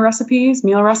dinner recipes,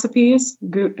 meal recipes.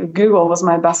 Google was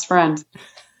my best friend.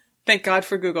 thank God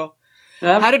for Google.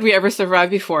 Yep. How did we ever survive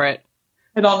before it?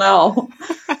 I don't know.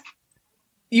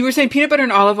 You were saying peanut butter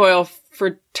and olive oil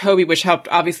for Toby, which helped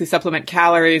obviously supplement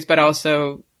calories, but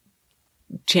also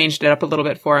changed it up a little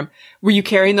bit for him. Were you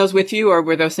carrying those with you, or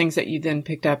were those things that you then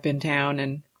picked up in town?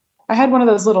 And I had one of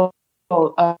those little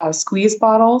squeeze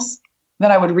bottles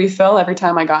that I would refill every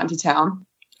time I got into town.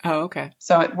 oh, okay.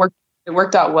 So it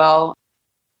worked out well.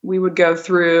 We would go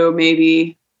through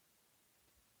maybe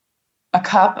a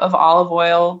cup of olive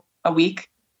oil a week.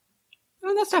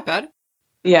 Oh, that's not bad.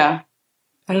 Yeah.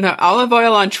 I don't know. Olive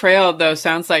oil on trail, though,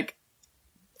 sounds like,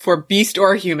 for beast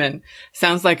or human,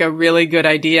 sounds like a really good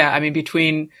idea. I mean,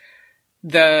 between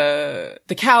the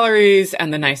calories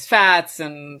and the nice fats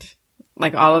and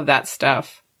like all of that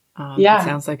stuff. Yeah. It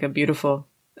sounds like a beautiful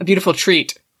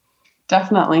treat.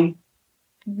 Definitely.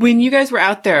 When you guys were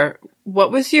out there,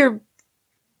 what was your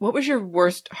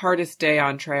worst, hardest day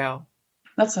on trail?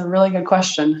 That's a really good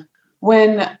question.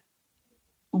 When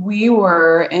we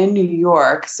were in New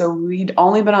York, so we'd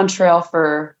only been on trail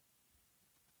for,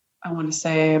 I want to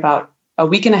say, about a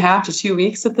week and a half to 2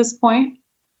 weeks at this point.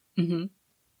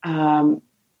 Mm-hmm.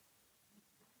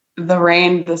 The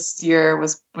rain this year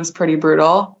was pretty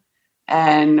brutal.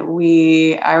 And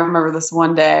I remember this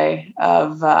one day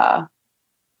of,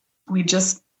 we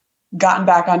just gotten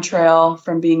back on trail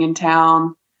from being in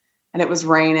town, and it was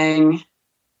raining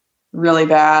really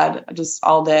bad just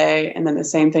all day. And then the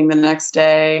same thing the next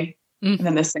day, and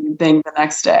then the same thing the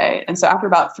next day. And so after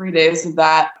about 3 days of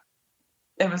that,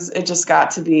 it just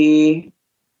got to be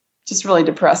just really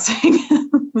depressing.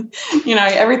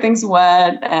 Everything's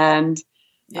wet, and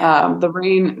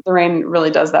the rain really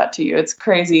does that to you. It's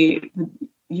crazy.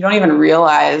 You don't even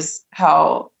realize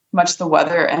how much the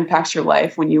weather impacts your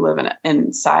life when you live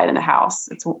inside in a house.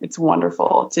 It's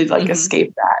wonderful to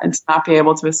escape that and to not be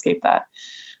able to escape that.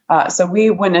 So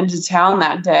we went into town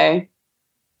that day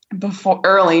before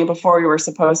we were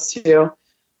supposed to,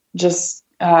 just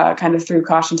kind of threw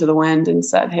caution to the wind and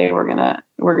said, "Hey, we're gonna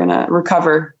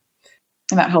recover,"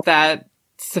 and that helped.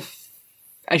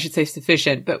 I should say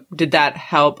sufficient, but did that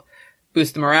help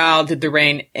boost the morale? Did the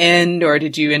rain end, or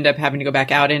did you end up having to go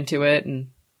back out into it? And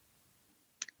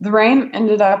the rain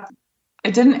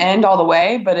it didn't end all the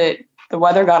way, but the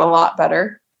weather got a lot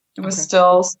better. It was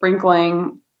still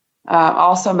sprinkling.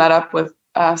 Also met up with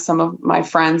some of my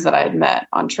friends that I had met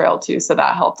on trail too. So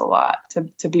that helped a lot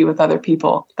to be with other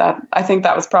people. I think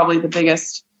that was probably the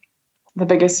biggest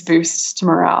boost to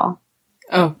morale.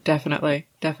 Oh, definitely.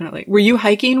 Definitely. Were you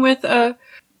hiking with a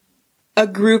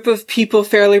group of people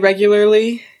fairly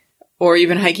regularly, or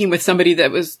even hiking with somebody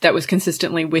that was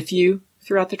consistently with you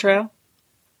throughout the trail?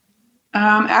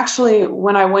 Actually,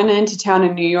 when I went into town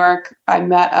in New York, I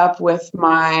met up with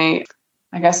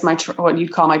what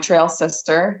you'd call my trail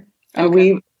sister. And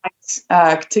we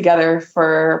hiked together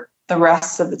for the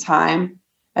rest of the time.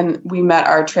 And we met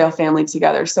our trail family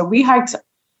together. So we hiked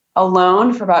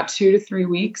alone for about 2 to 3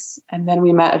 weeks. And then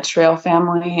we met a trail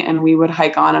family, and we would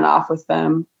hike on and off with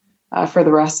them for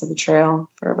the rest of the trail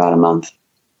for about a month.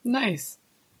 Nice.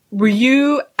 Were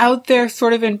you out there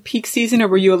sort of in peak season, or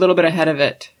were you a little bit ahead of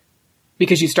it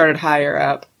because you started higher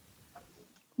up?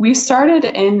 We started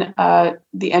in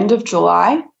the end of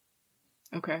July.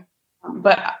 Okay.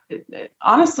 But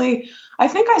honestly, I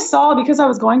think I saw, because I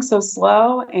was going so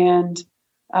slow, and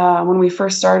when we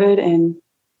first started in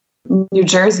New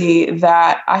Jersey,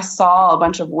 that I saw a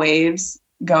bunch of waves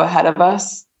go ahead of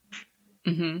us.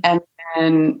 Mm-hmm. And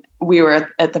then we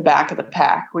were at the back of the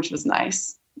pack, which was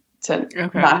nice to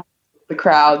not have the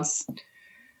crowds.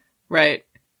 Right.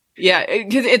 Yeah.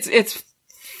 Because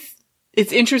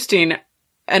it's interesting.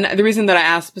 And the reason that I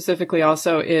asked specifically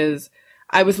also is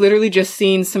I was literally just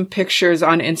seeing some pictures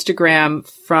on Instagram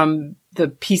from the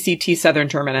PCT Southern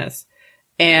Terminus.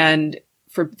 And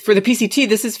for the PCT,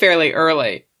 this is fairly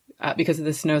early because of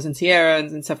the snows and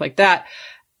Sierras and stuff like that.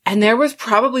 And there was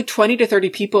probably 20 to 30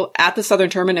 people at the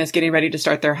Southern Terminus getting ready to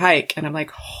start their hike. And I'm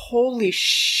like, holy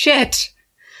shit.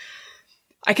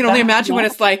 I can only imagine what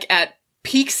it's like at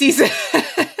peak season.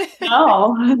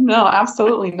 No,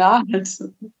 absolutely not.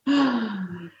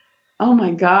 Oh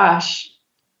my gosh.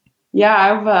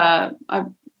 Yeah, I've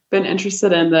been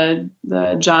interested in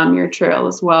the John Muir Trail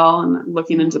as well, and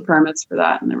looking into permits for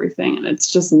that and everything. And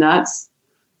it's just nuts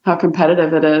how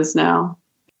competitive it is now.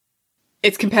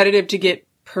 It's competitive to get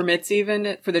permits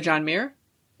even for the John Muir?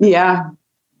 Yeah.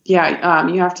 Yeah,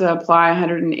 you have to apply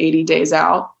 180 days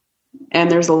out, and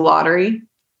there's a lottery,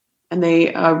 and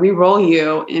they re-roll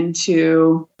you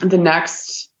into the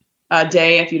next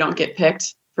day if you don't get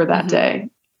picked for that day.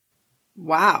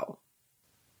 Wow.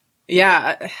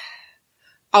 Yeah.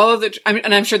 All of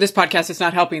and I'm sure this podcast is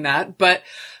not helping that, but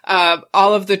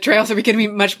all of the trails are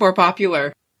becoming much more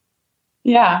popular.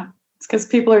 Yeah, it's because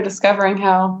people are discovering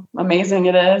how amazing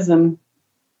it is, and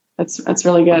it's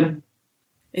really good.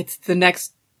 It's the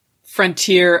next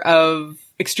frontier of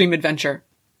extreme adventure,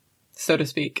 so to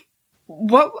speak.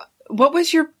 What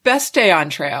was your best day on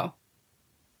trail?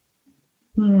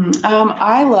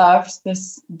 I loved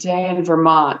this day in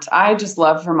Vermont. I just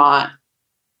love Vermont.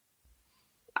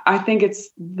 I think it's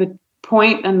the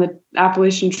point in the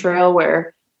Appalachian Trail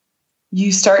where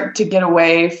you start to get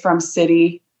away from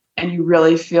city and you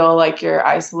really feel like you're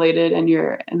isolated and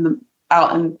you're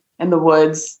out in the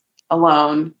woods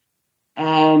alone.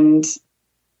 And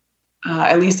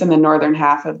at least in the northern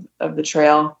half of the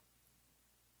trail.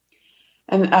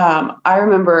 And I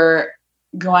remember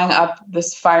going up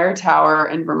this fire tower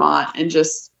in Vermont, and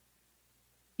just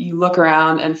you look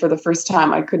around, and for the first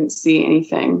time I couldn't see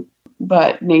anything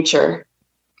but nature,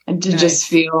 and to just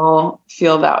feel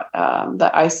that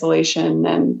that isolation.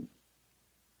 And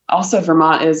also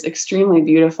Vermont is extremely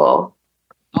beautiful,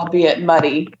 albeit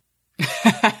muddy.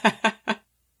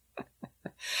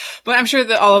 But I'm sure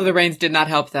that all of the rains did not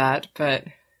help that, but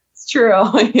it's true.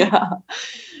 Yeah.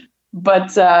 But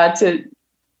to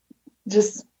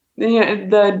just,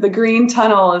 the green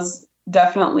tunnel is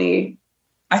definitely,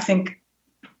 I think,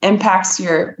 impacts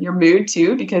your mood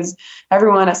too, because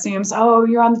everyone assumes, oh,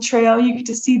 you're on the trail, you get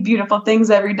to see beautiful things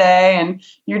every day, and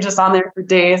you're just on there for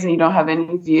days and you don't have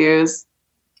any views.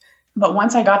 But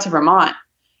once I got to Vermont,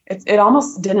 it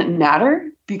almost didn't matter,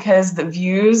 because the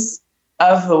views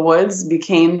of the woods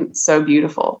became so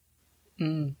beautiful.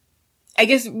 I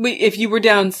guess if you were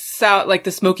down south, like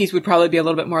the Smokies would probably be a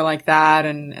little bit more like that,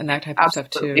 and that type of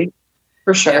stuff too.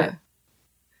 For sure. Yeah.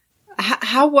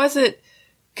 How was it?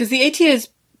 Because the AT is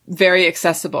very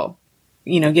accessible,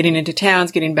 getting into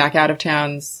towns, getting back out of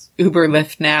towns, Uber,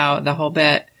 Lyft now, the whole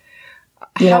bit.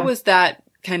 Yeah. How was that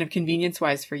kind of convenience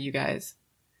wise for you guys?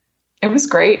 It was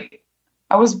great.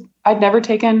 I'd never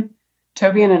taken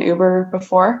Toby in an Uber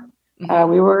before.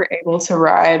 We were able to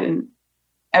ride in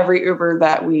every Uber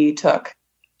that we took.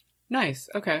 Nice.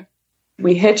 Okay.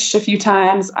 We hitched a few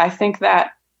times. I think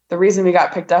that the reason we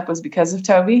got picked up was because of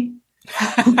Toby.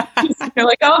 You're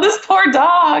like, oh, this poor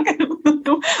dog.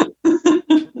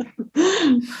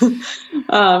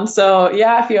 So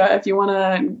yeah, if you want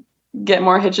to get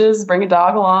more hitches, bring a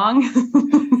dog along.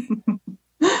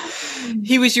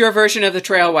 He was your version of the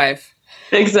trail wife.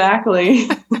 Exactly.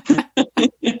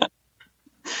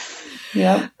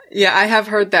 Yeah. Yeah, I have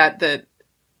heard that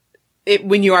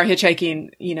when you are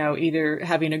hitchhiking, either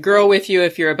having a girl with you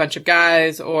if you're a bunch of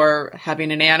guys, or having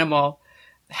an animal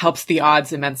helps the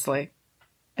odds immensely.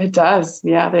 It does.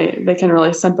 Yeah, they can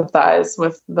really sympathize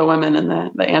with the women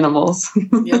and the animals.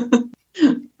 Yep.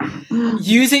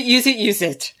 Use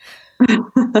it.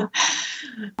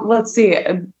 Let's see.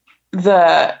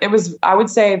 I would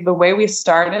say the way we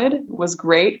started was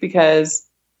great, because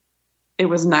it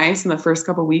was nice in the first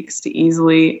couple of weeks to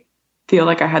easily feel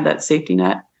like I had that safety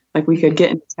net. Like we could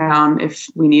get into town if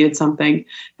we needed something.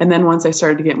 And then once I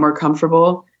started to get more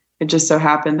comfortable, it just so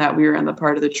happened that we were in the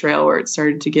part of the trail where it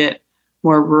started to get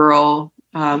more rural,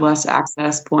 less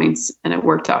access points. And it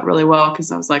worked out really well,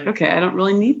 because I was like, okay, I don't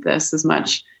really need this as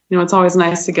much. It's always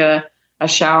nice to get a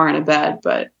shower and a bed,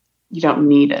 but you don't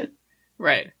need it.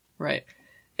 Right.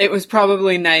 It was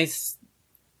probably nice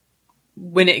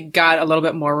when it got a little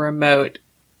bit more remote.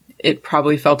 It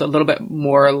probably felt a little bit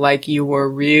more like you were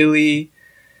really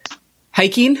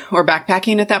hiking or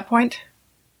backpacking at that point.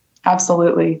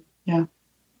 Absolutely. Yeah.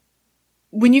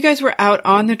 When you guys were out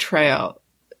on the trail,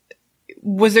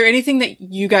 was there anything that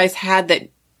you guys had that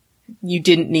you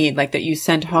didn't need, like that you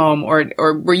sent home, or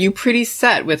were you pretty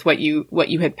set with what you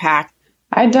had packed?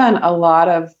 I'd done a lot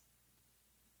of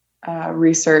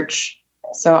research.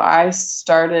 So I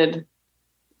started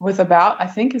with about, I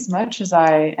think, as much as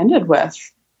I ended with.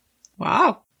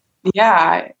 Wow.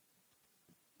 Yeah.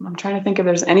 I'm trying to think if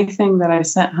there's anything that I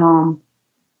sent home.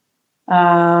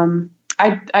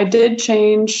 I did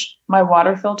change my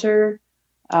water filter,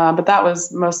 but that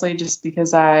was mostly just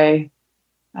because I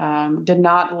did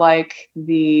not like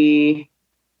the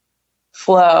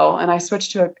flow, and I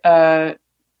switched to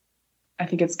I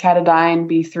think it's Katadyn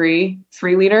B3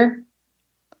 3-liter.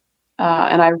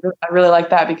 And I really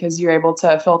like that, because you're able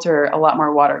to filter a lot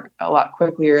more water a lot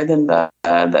quicker than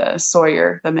the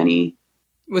Sawyer, the mini.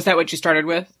 Was that what you started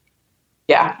with?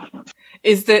 Yeah.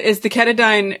 Is the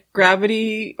Ketadine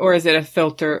gravity, or is it a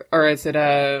filter, or is it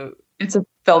a... It's a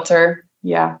filter.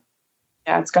 Yeah.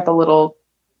 Yeah. It's got the little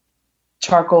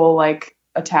charcoal like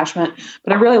attachment,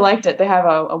 but I really liked it. They have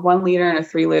a 1 liter and a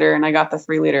 3 liter, and I got the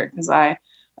 3 liter because I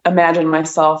imagined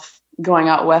myself going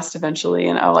out west eventually,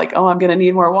 and I'm like, oh, I'm going to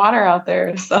need more water out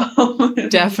there. So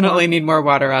definitely need more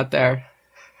water out there.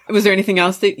 Was there anything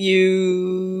else that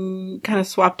you kind of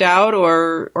swapped out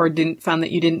or found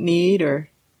that you didn't need, or?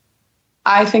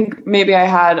 I think maybe I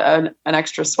had an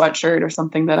extra sweatshirt or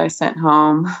something that I sent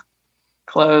home.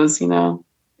 Clothes,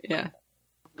 Yeah.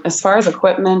 As far as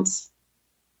equipment,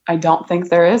 I don't think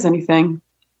there is anything.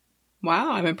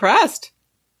 Wow, I'm impressed.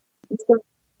 It's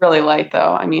really light,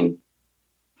 though. I mean,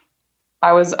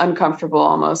 I was uncomfortable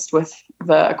almost with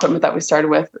the equipment that we started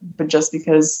with, but just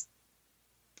because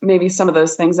maybe some of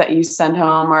those things that you send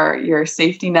home are your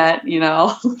safety net,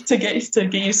 to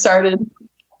get you started.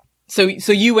 So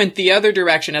you went the other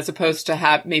direction as opposed to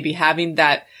having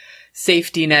that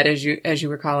safety net, as you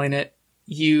were calling it.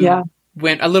 You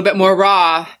went a little bit more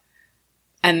raw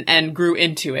and grew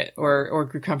into it or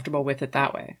grew comfortable with it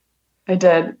that way. I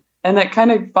did. And that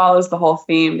kind of follows the whole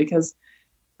theme because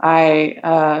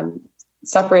I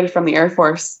separated from the Air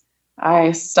Force.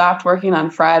 I stopped working on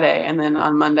Friday, and then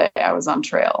on Monday I was on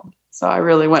trail. So I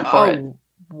really went for it.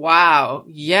 Wow.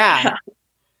 Yeah.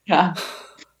 Yeah.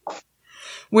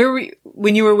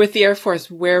 When you were with the Air Force,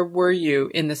 where were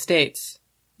you in the States?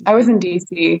 I was in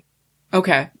DC.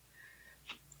 Okay.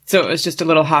 So it was just a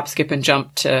little hop, skip, and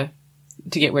jump to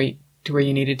get where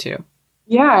you needed to.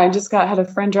 Yeah, I just had a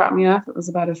friend drop me off. It was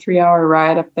about a 3-hour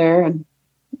ride up there, and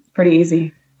pretty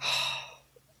easy.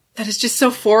 That is just so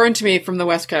foreign to me from the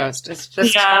West Coast. It's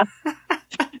just, yeah.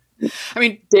 I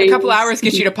mean, a couple hours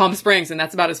gets you to Palm Springs, and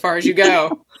that's about as far as you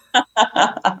go.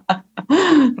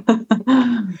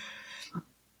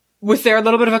 Was there a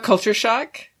little bit of a culture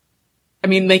shock? I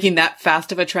mean, making that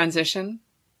fast of a transition?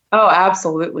 Oh,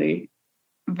 absolutely.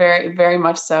 Very, very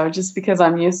much so. Just because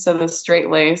I'm used to the straight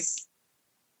lace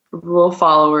rule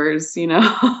followers, to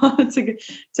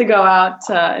go out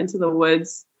into the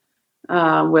woods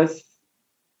with,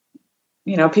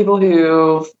 people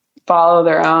who follow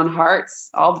their own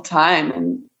hearts all the time.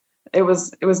 And it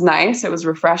was nice. It was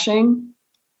refreshing.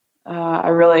 I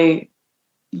really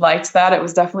liked that. It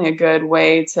was definitely a good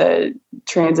way to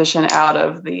transition out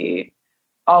of the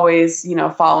always,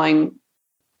 following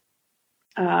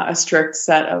a strict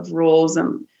set of rules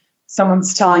and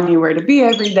someone's telling you where to be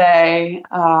every day.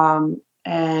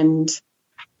 And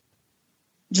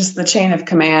just the chain of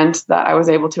command that I was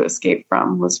able to escape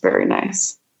from was very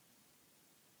nice.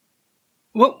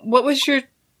 What was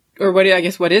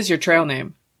what is your trail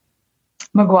name?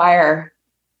 McGuire.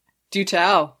 Do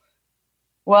tell.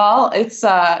 Well, it's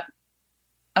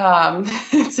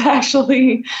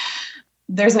actually,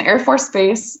 there's an Air Force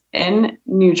Base in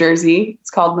New Jersey.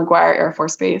 It's called McGuire Air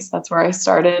Force Base. That's where I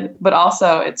started. But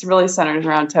also it's really centered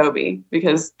around Toby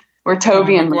because we're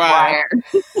Toby and McGuire.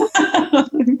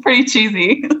 Pretty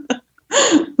cheesy.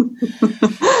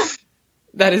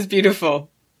 That is beautiful.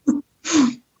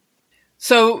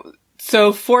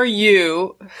 So for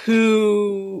you,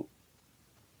 who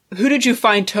did you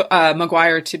find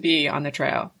McGuire to be on the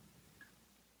trail?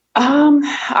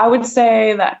 I would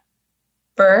say that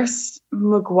first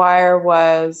McGuire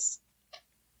was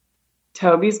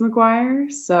Toby's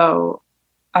McGuire. So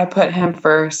I put him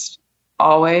first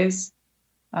always.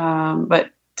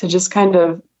 But to just kind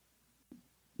of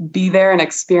be there and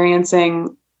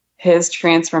experiencing his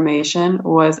transformation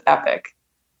was epic.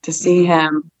 To see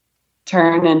him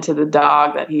turn into the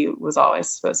dog that he was always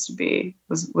supposed to be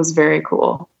was very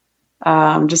cool.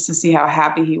 Just to see how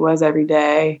happy he was every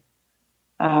day.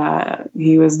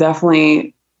 He was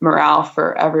definitely morale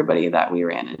for everybody that we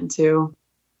ran into.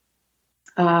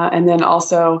 And then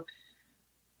also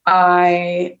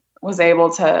I was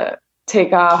able to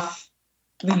take off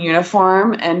the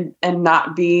uniform and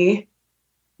not be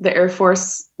the Air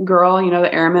Force girl,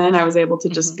 the airman. I was able to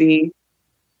just be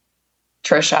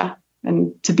Trisha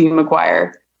and to be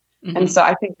McGuire. Mm-hmm. And so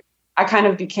I think I kind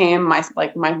of became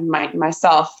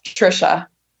myself, Trisha.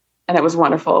 And it was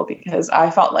wonderful because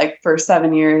I felt like for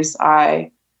 7 years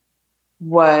I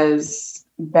was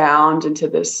bound into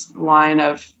this line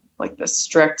of like this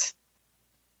strict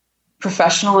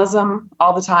professionalism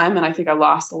all the time. And I think I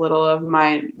lost a little of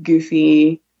my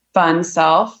goofy, fun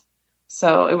self.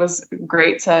 So it was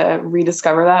great to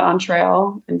rediscover that on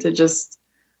trail and to just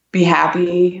be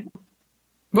happy.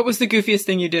 What was the goofiest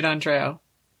thing you did on trail?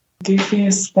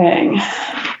 Goofiest thing.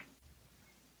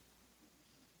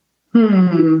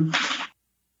 I'm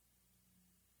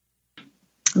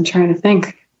trying to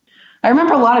think. I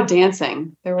remember a lot of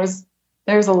dancing. There's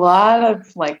a lot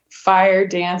of like fire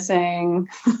dancing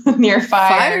near fire.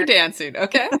 Fire dancing.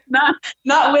 Okay.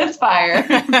 Not with fire,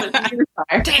 but near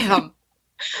fire. Damn.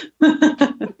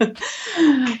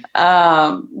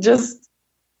 Just,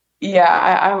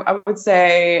 yeah, I would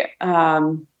say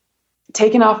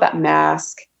taking off that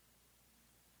mask,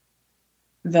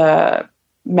 the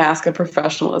mask of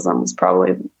professionalism, was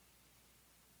probably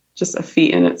just a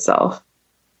feat in itself.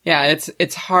 Yeah,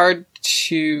 it's hard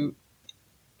to,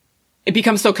 it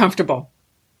becomes so comfortable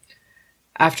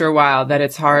after a while that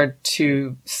it's hard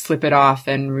to slip it off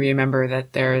and remember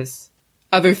that there's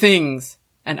other things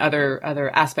and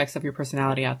other aspects of your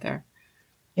personality out there.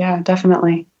 Yeah,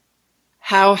 definitely.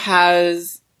 How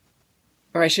has,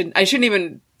 or I shouldn't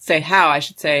even say how, I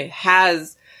should say,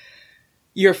 has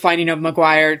your finding of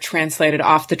McGuire translated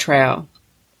off the trail?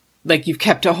 Like you've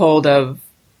kept a hold of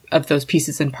those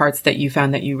pieces and parts that you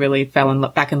found that you really fell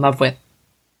back in love with?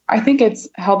 I think it's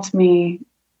helped me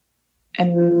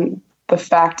in the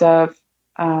fact of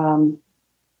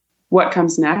what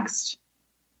comes next.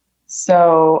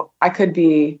 So I could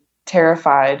be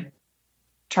terrified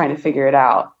trying to figure it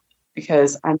out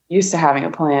because I'm used to having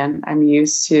a plan. I'm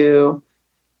used to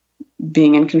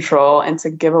being in control, and to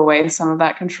give away some of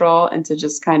that control and to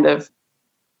just kind of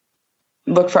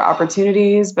look for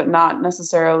opportunities, but not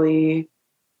necessarily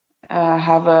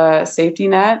have a safety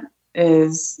net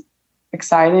is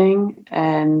exciting.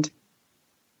 And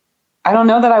I don't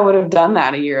know that I would have done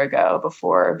that a year ago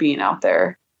before being out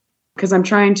there, because I'm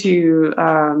trying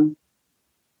to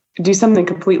do something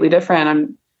completely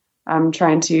different. I'm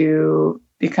trying to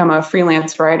become a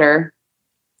freelance writer.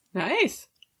 Nice.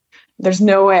 There's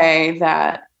no way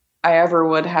that I ever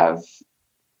would have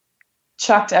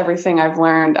chucked everything I've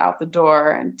learned out the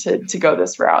door and to go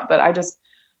this route. But I just,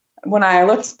 when I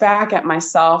looked back at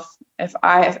myself,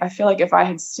 I feel like if I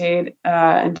had stayed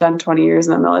and done 20 years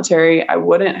in the military, I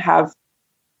wouldn't have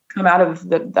come out of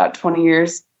that 20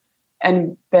 years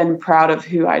and been proud of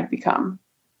who I'd become.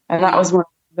 And that was one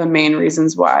of the main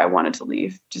reasons why I wanted to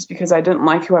leave, just because I didn't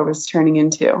like who I was turning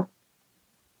into.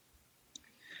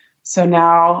 So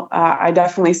now I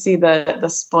definitely see the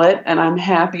split, and I'm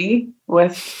happy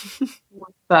with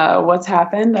what's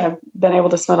happened. I've been able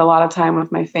to spend a lot of time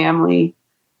with my family,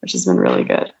 which has been really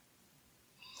good.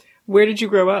 Where did you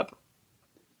grow up?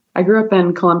 I grew up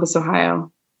in Columbus,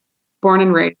 Ohio, born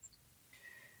and raised.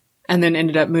 And then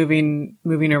ended up moving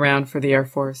around for the Air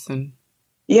Force. And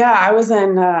yeah, I was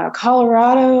in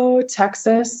Colorado,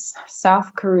 Texas,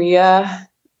 South Korea,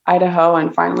 Idaho,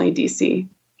 and finally DC.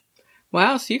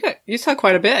 Wow, so you saw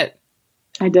quite a bit.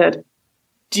 I did.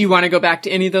 Do you want to go back to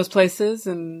any of those places?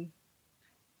 And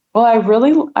well,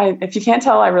 if you can't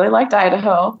tell, I really liked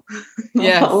Idaho.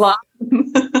 Yes. A lot.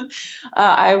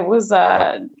 I was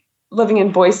living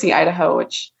in Boise, Idaho,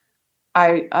 which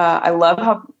I love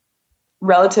how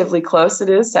relatively close it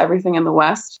is to everything in the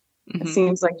West. Mm-hmm. It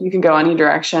seems like you can go any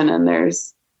direction, and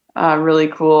there's really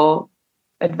cool,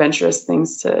 adventurous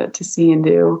things to see and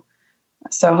do.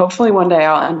 So hopefully one day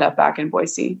I'll end up back in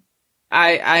Boise.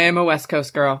 I am a West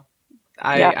Coast girl.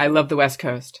 I love the West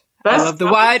Coast. I love the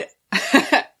wide,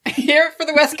 here for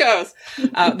the West Coast,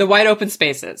 the wide open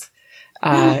spaces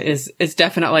is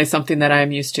definitely something that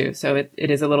I'm used to. So it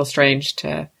is a little strange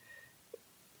to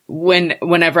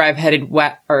whenever I've headed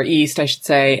west or east, I should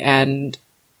say, and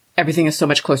everything is so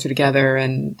much closer together,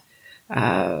 and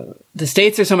the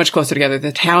states are so much closer together.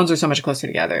 The towns are so much closer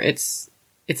together. It's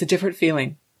a different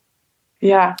feeling.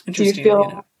 Yeah. Do you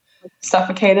feel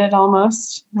suffocated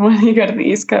almost when you go to the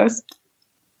East Coast?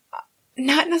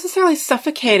 Not necessarily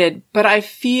suffocated, but I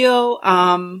feel,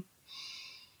 the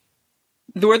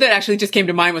word that actually just came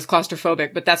to mind was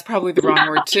claustrophobic, but that's probably the wrong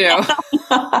word too.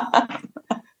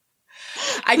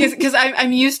 I guess because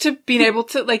I'm used to being able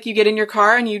to, like, you get in your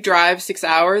car and you drive 6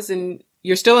 hours and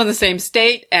you're still in the same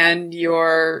state, and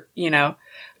you're,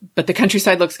 but the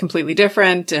countryside looks completely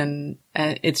different, and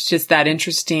it's just that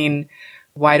interesting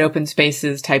wide open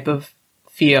spaces type of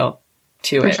feel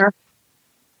to it. Sure.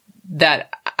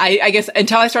 That I guess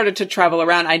until I started to travel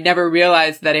around, I never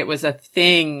realized that it was a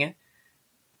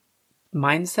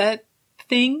mindset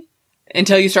thing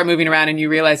until you start moving around and you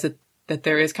realize that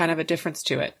there is kind of a difference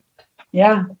to it.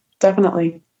 Yeah,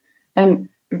 definitely. And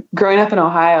growing up in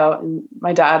Ohio, and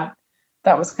my dad,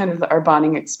 that was kind of our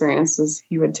bonding experiences.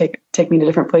 He would take me to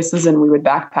different places and we would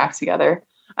backpack together.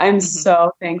 I'm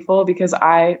so thankful, because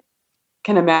I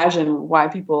can imagine why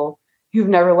people who've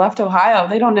never left Ohio,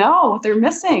 they don't know what they're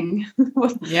missing.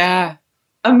 Yeah.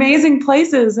 Amazing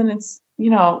places. And it's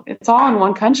all in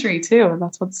one country too. And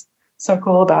that's what's so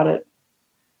cool about it.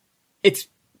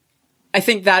 I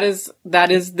think that is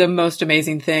the most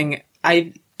amazing thing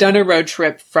I've done a road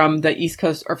trip from the East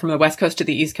Coast or from the West Coast to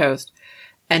the East Coast,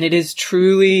 and it is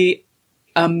truly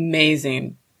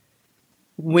amazing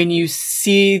when you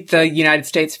see the United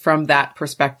States from that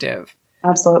perspective.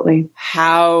 Absolutely.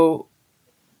 How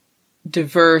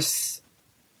diverse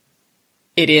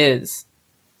it is,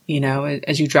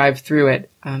 as you drive through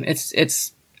it.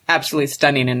 It's absolutely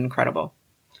stunning and incredible.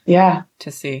 Yeah.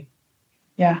 To see.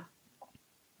 Yeah.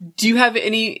 Do you have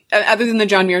any, other than the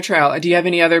John Muir Trail, do you have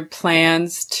any other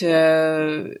plans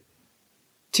to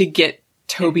get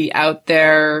Toby out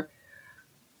there,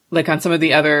 like on some of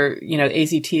the other,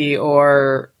 ACT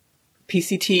or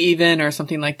PCT even, or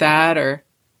something like that, or?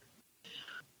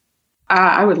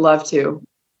 I would love to.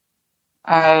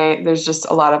 There's just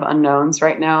a lot of unknowns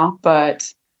right now,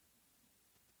 but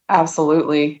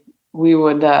absolutely, we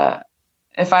would,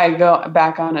 if I go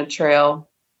back on a trail,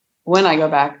 when I go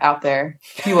back out there,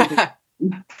 he will be,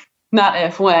 not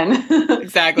if, when.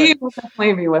 Exactly. He will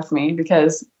definitely be with me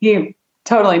because he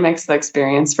totally makes the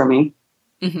experience for me.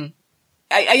 Mm-hmm.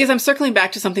 I guess I'm circling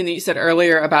back to something that you said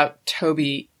earlier about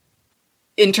Toby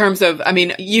in terms of,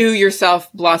 you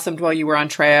yourself blossomed while you were on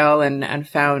trail and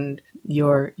found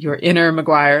your inner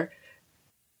McGuire,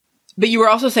 but you were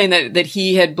also saying that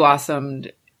he had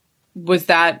blossomed. Was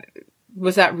that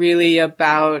really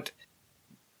about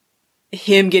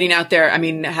him getting out there?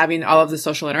 Having all of the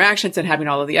social interactions and having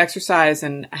all of the exercise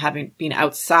and being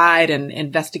outside and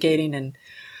investigating and,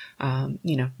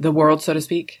 the world, so to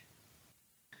speak.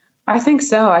 I think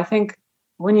so. I think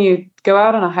when you go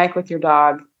out on a hike with your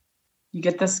dog, you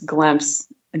get this glimpse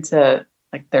into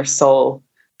like their soul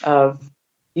of,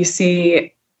 you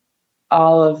see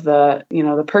all of the,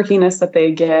 the perkiness that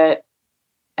they get.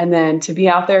 And then to be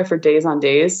out there for days on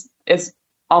days is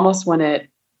almost when it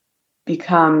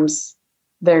becomes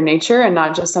their nature and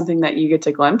not just something that you get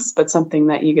to glimpse, but something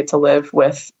that you get to live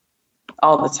with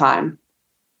all the time.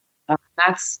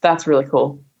 That's really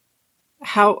cool.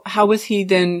 How was he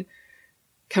then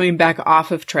coming back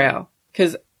off of trail?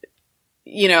 Because,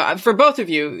 for both of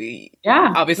you,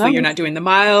 obviously you're not doing the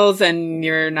miles and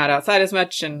you're not outside as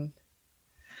much. And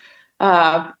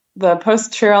the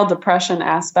post-trail depression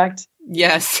aspect.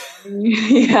 Yes.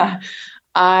 Yeah.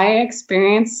 I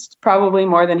experienced probably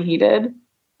more than he did.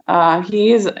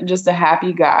 He is just a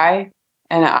happy guy.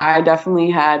 And I definitely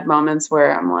had moments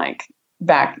where I'm like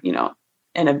back,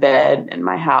 in a bed in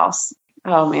my house.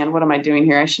 Oh man, what am I doing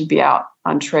here? I should be out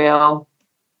on trail.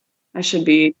 I should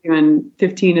be doing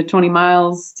 15 to 20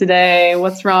 miles today.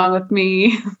 What's wrong with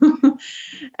me?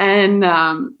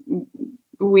 And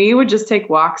we would just take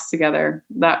walks together.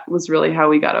 That was really how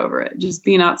we got over it. Just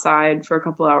being outside for a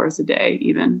couple hours a day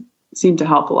even seemed to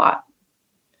help a lot.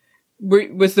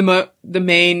 Was the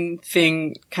main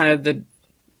thing kind of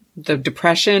the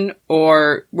depression,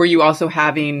 or were you also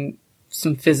having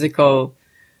some physical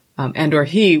and or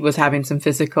he was having some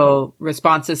physical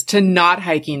responses to not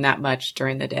hiking that much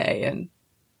during the day? And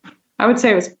I would say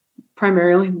it was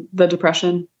primarily the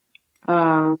depression.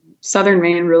 Southern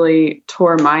Maine really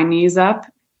tore my knees up.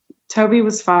 Toby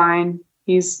was fine.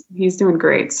 He's doing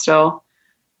great still,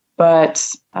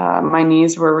 but my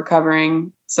knees were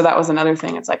recovering. So that was another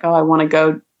thing. It's like, oh, I want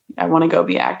to go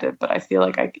be active, but I feel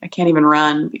like I can't even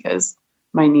run because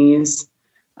my knees.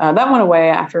 That went away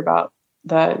after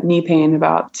the knee pain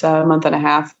about a month and a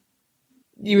half.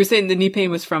 You were saying the knee pain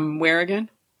was from where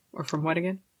again? Or from what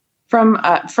again? From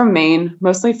Maine,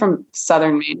 mostly from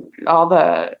Southern Maine. All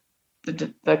the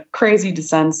crazy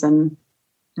descents, and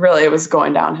really it was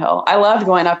going downhill. I loved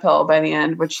going uphill by the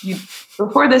end, which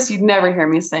before this you'd never hear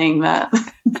me saying that.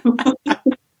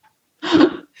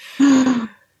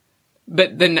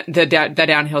 But then the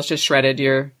downhill's just shredded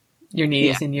your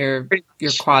knees and your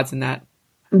quads and that.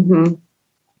 Mm-hmm.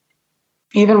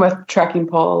 Even with trekking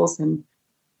poles, and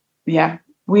yeah,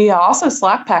 we also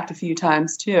slack packed a few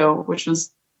times too, which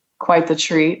was quite the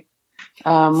treat.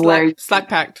 Slack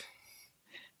packed.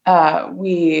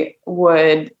 We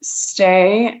would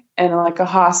stay in like a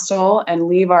hostel and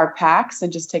leave our packs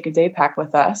and just take a day pack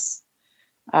with us,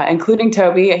 including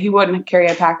Toby. He wouldn't carry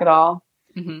a pack at all.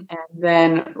 Mm-hmm. And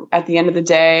then at the end of the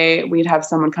day, we'd have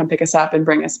someone come pick us up and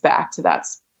bring us back to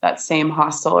that same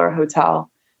hostel or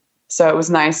hotel. So it was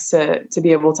nice to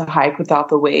be able to hike without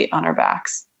the weight on our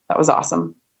backs. That was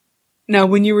awesome. Now,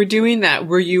 when you were doing that,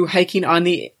 were you hiking on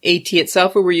the AT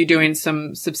itself, or were you doing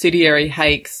some subsidiary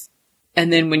hikes?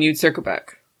 And then when you'd circle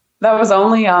back? That was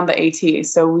only on the AT.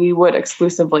 So we would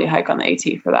exclusively hike on the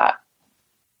AT for that.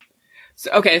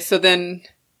 So then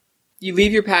you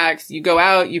leave your packs, you go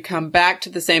out, you come back to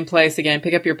the same place again,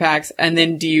 pick up your packs, and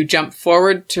then do you jump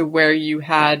forward to where you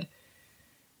had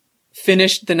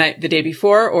finished the day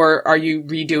before, or are you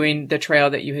redoing the trail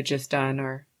that you had just done?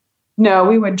 Or No,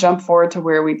 we would jump forward to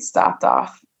where we'd stopped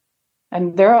off.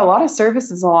 And there are a lot of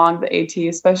services along the AT,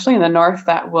 especially in the north,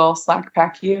 that will slack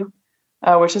pack you,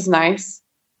 which is nice.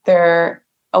 There are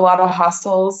a lot of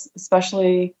hostels,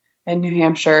 especially in New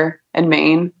Hampshire and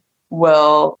Maine,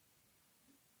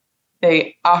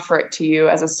 they offer it to you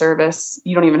as a service.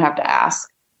 You don't even have to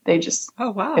ask. They just,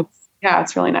 oh wow,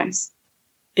 it's really nice.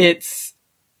 It's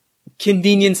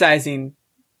conveniencing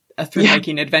a through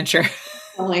hiking adventure.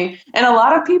 And a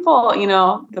lot of people,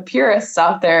 the purists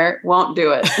out there won't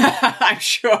do it. I'm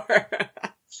sure.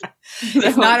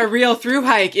 It's not a real through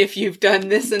hike if you've done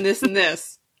this and this and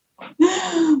this.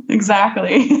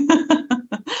 Exactly.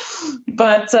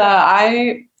 But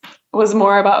I was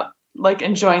more about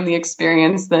enjoying the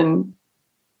experience than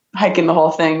hiking the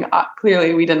whole thing.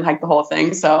 Clearly, we didn't hike the whole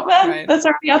thing, so that's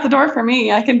already out the door for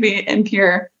me. I can be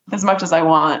impure as much as I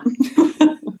want.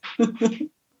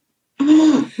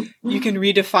 You can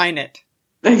redefine it.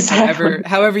 Exactly.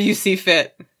 However you see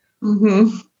fit.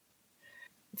 Mm-hmm.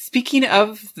 Speaking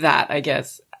of that, I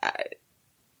guess,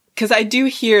 because I do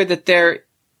hear that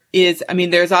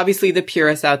there's obviously the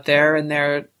purists out there and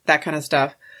that kind of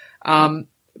stuff.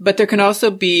 But there can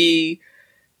also be,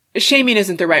 shaming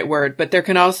isn't the right word, but there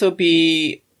can also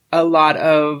be a lot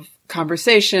of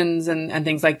conversations and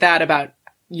things like that about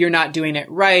you're not doing it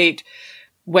right.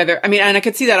 And I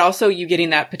could see that also you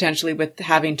getting that potentially with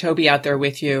having Toby out there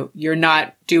with you. You're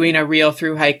not doing a real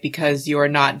through hike because you're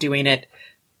not doing it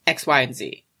X, Y, and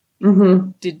Z.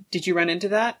 Mm-hmm. Did you run into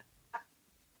that?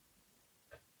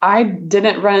 I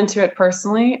didn't run into it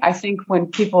personally. I think when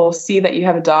people see that you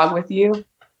have a dog with you,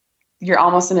 you're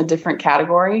almost in a different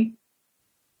category.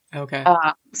 Okay.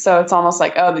 So it's almost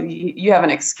like, oh, you have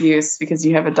an excuse because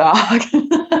you have a dog.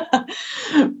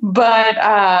 But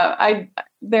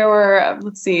there were,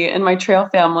 in my trail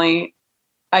family,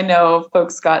 I know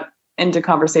folks got into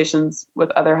conversations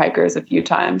with other hikers a few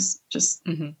times, just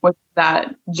with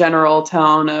that general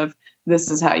tone of this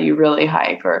is how you really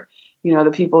hike, or,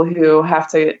 the people who have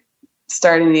to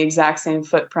start in the exact same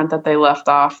footprint that they left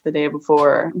off the day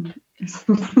before.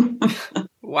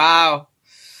 Wow.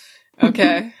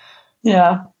 Okay.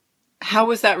 Yeah. How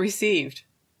was that received?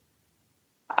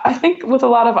 I think with a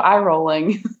lot of eye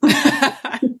rolling.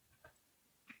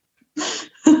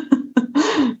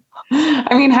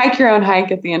 I mean, hike your own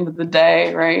hike at the end of the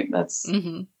day, right? That's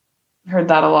heard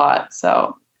that a lot.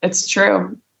 So it's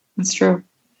true. It's true.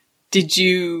 Did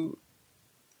you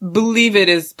believe it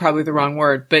is probably the wrong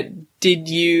word, but did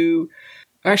you,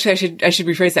 actually I should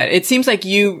rephrase that. It seems like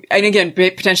you, and again,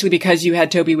 potentially because you had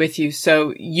Toby with you,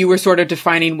 so you were sort of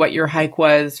defining what your hike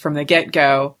was from the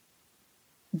get-go.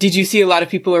 Did you see a lot of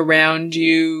people around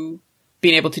you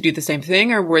being able to do the same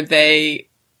thing, or were they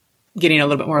getting a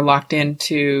little bit more locked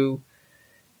into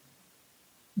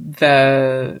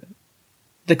the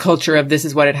culture of this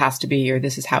is what it has to be, or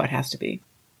this is how it has to be?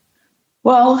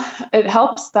 Well, it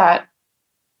helps that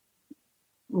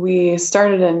we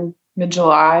started in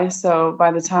mid-July. So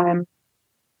by the time,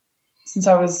 since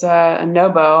I was a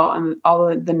Nobo, and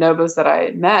all the Nobos that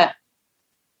I met,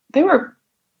 they were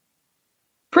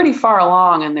pretty far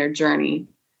along in their journey.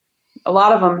 A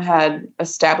lot of them had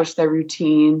established their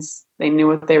routines. They knew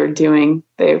what they were doing.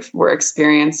 They were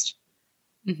experienced.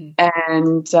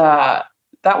 And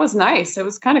that was nice. It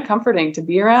was kind of comforting to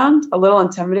be around, a little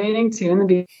intimidating too in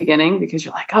the beginning, because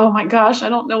you're like, oh my gosh, I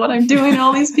don't know what I'm doing.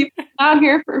 All these people out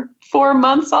here for 4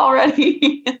 months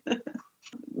already.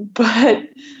 But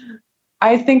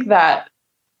I think that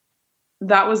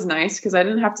was nice because I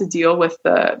didn't have to deal with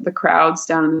the crowds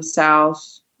down in the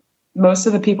south. Most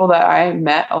of the people that I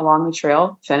met along the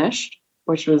trail finished,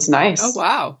 which was nice. Oh,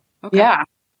 wow. Okay. Yeah.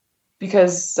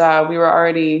 Because we were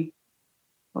already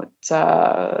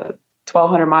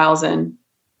 1,200 miles in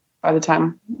by the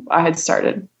time I had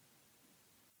started.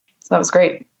 So that was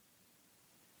great.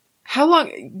 How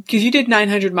long, because you did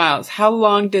 900 miles, how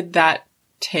long did that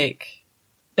take?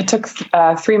 It took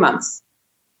 3 months.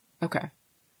 Okay.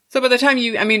 So by the time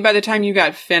you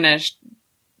got finished,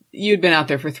 you'd been out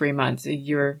there for 3 months.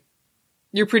 You're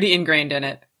pretty ingrained in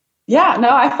it. Yeah, no,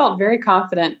 I felt very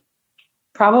confident.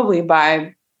 Probably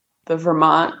by the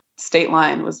Vermont state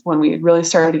line was when we really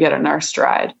started to get in our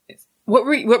stride. What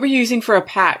were you using for a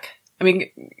pack? I mean,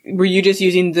 were you just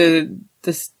using the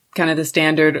kind of the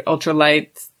standard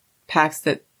ultralight packs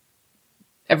that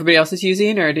everybody else is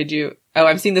using, or did you? Oh,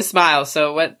 I'm seeing the smile.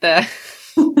 So what the?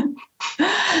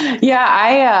 Yeah,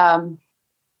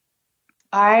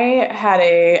 I had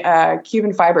a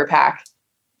Cuban fiber pack.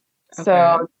 Okay.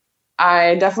 So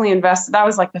I definitely invested. That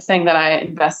was like the thing that I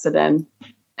invested in,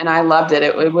 and I loved it.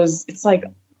 It's like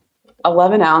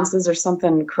 11 ounces or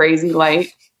something crazy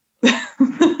light.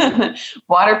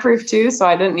 Waterproof too, so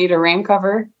I didn't need a rain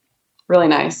cover. Really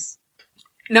nice.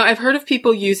 Now, I've heard of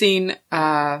people using,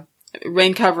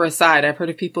 rain cover aside, I've heard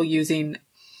of people using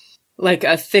like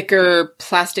a thicker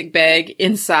plastic bag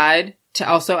inside to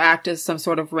also act as some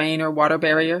sort of rain or water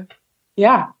barrier.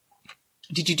 Yeah.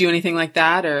 Did you do anything like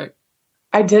that, or?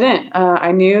 I didn't.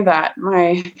 I knew that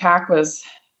my pack was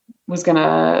going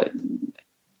to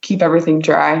keep everything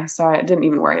dry, so I didn't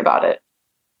even worry about it.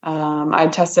 I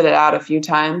tested it out a few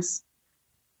times,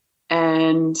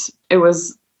 and it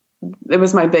was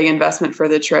my big investment for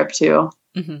the trip too.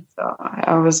 Mm-hmm. So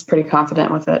I was pretty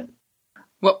confident with it.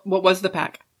 What was the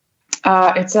pack?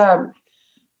 It's a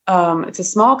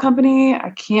small company. I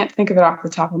can't think of it off the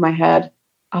top of my head.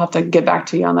 I'll have to get back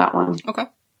to you on that one. Okay.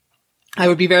 I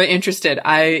would be very interested.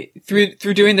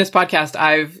 Through doing this podcast,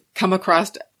 I've come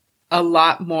across a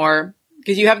lot more,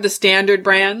 because you have the standard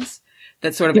brands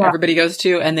that sort of everybody goes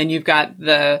to, and then you've got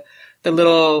the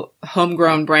little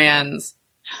homegrown brands.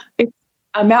 It's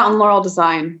a Mountain Laurel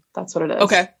design. That's what it is.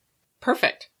 Okay.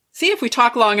 Perfect. See, if we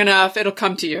talk long enough, it'll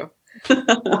come to you.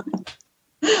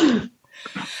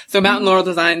 So Mountain Laurel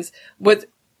Designs,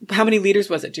 how many liters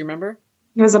was it? Do you remember?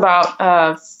 It was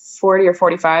about 40 or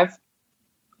 45.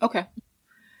 Okay.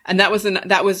 And that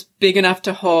was big enough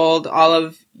to hold all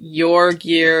of your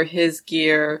gear, his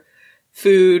gear,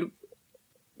 food,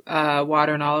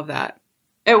 water, and all of that.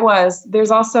 It was.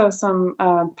 There's also some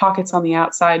pockets on the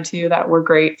outside too that were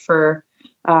great for.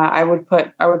 I would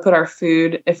put our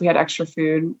food, if we had extra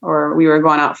food or we were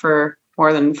going out for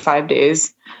more than 5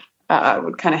 days. I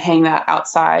would kind of hang that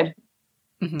outside,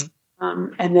 and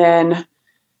then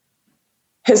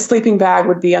his sleeping bag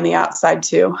would be on the outside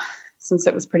too, since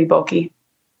it was pretty bulky.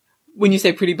 When you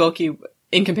say pretty bulky,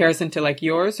 in comparison to like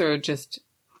yours, or just?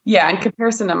 Yeah, in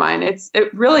comparison to mine,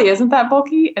 it really isn't that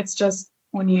bulky. It's just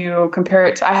when you compare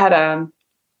it to, I had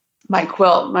my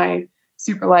quilt, my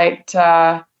super light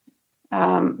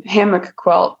hammock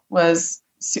quilt was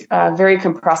very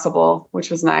compressible, which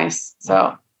was nice.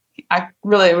 So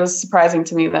it was surprising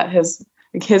to me that his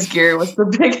gear was the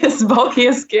biggest,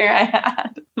 bulkiest gear I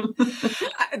had.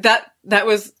 That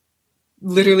was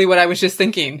literally what I was just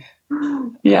thinking.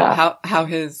 Yeah. How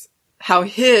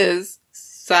his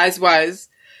size wise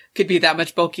could be that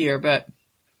much bulkier, but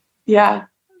yeah.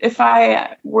 If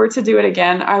I were to do it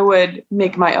again, I would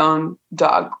make my own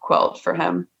dog quilt for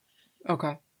him.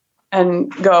 Okay.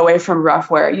 And go away from rough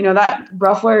wear. You know, that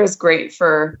rough wear is great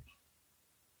for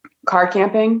car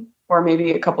camping or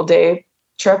maybe a couple day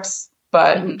trips,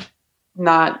 but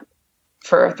not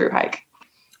for a through hike.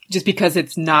 Just because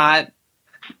it's not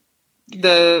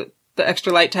the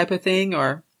extra light type of thing,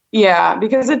 or? Yeah,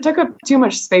 because it took up too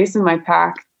much space in my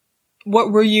pack.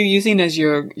 What were you using as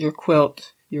your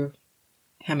quilt, your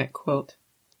hammock quilt?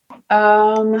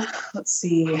 Let's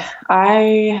see.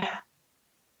 I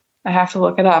have to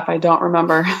look it up. I don't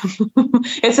remember.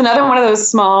 It's another one of those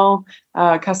small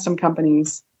custom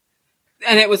companies.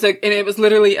 And it was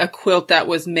literally a quilt that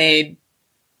was made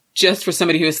just for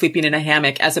somebody who was sleeping in a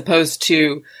hammock, as opposed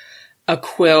to a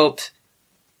quilt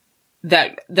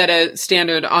that a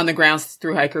standard on the ground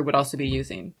through hiker would also be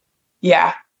using.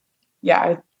 Yeah.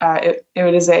 It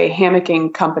is a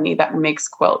hammocking company that makes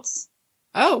quilts.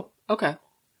 Oh, okay.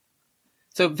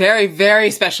 So very,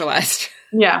 very specialized.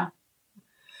 Yeah.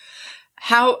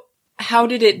 How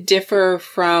did it differ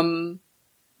from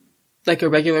like a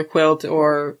regular quilt,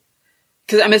 or,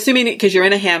 because I'm assuming because you're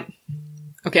in a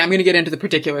okay, I'm going to get into the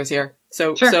particulars here.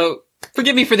 So, sure. So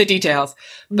forgive me for the details,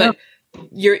 but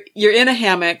you're in a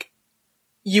hammock.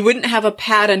 You wouldn't have a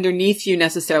pad underneath you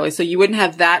necessarily. So you wouldn't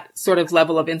have that sort of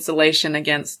level of insulation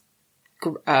against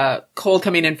cold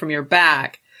coming in from your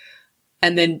back.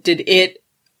 And then did it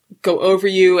go over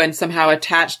you and somehow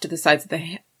attach to the sides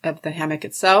of the hammock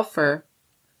itself, or?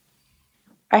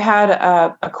 I had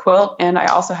a quilt and I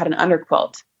also had an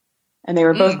underquilt, and they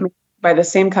were both made by the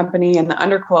same company, and the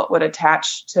underquilt would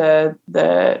attach to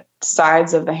the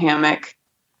sides of the hammock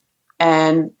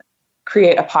and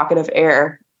create a pocket of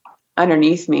air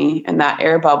underneath me. And that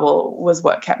air bubble was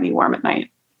what kept me warm at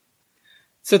night.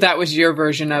 So that was your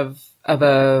version of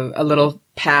a little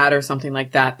pad or something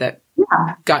like that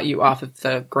got you off of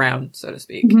the ground, so to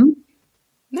speak. Mm-hmm.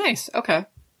 Nice. Okay.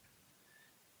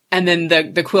 And then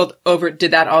the quilt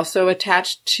did that also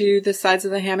attach to the sides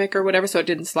of the hammock or whatever, so it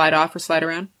didn't slide off or slide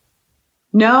around?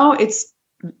 No, it's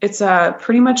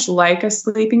pretty much like a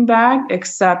sleeping bag,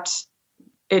 except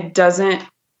it doesn't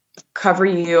cover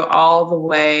you all the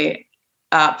way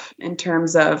up in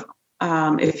terms of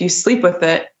if you sleep with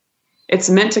it, it's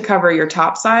meant to cover your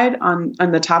top side on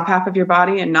the top half of your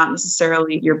body and not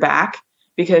necessarily your back.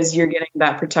 because you're getting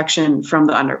that protection from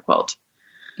the underquilt.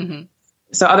 Mm-hmm.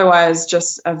 So otherwise,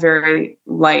 just a very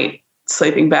light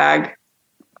sleeping bag.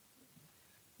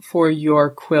 For your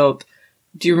quilt,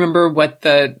 do you remember what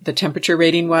the temperature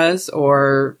rating was,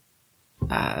 or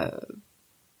how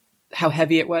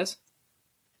heavy it was?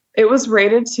 It was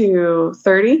rated to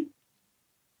 30.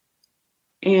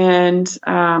 And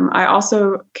I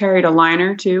also carried a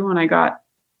liner too when I got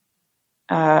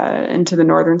into the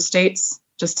northern states,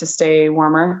 just to stay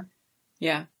warmer.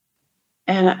 Yeah.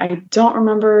 And I don't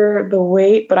remember the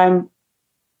weight, but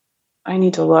I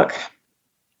need to look.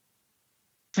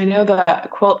 I know the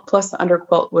quilt plus the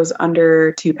underquilt was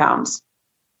under 2 pounds.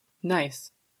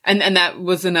 Nice. And that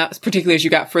was enough, particularly as you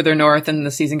got further north and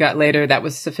the season got later, that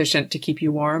was sufficient to keep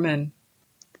you warm. And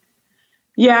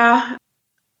yeah,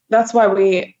 that's why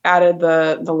we added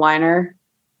the liner.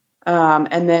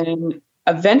 And then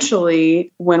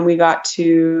eventually when we got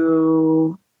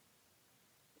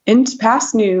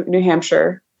past New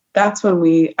Hampshire, that's when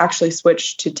we actually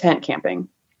switched to tent camping.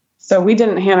 So we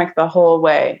didn't hammock the whole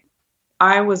way.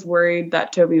 I was worried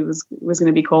that Toby was going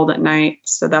to be cold at night,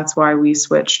 so that's why we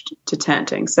switched to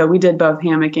tenting. So we did both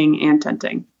hammocking and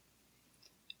tenting.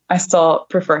 I still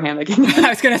prefer hammocking. I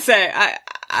was going to say,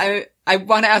 I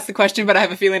want to ask the question, but I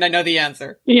have a feeling I know the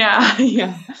answer. Yeah.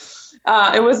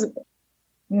 It was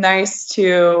nice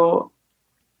to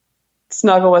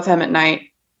snuggle with him at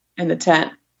night in the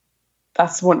tent.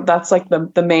 That's like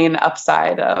the main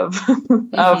upside of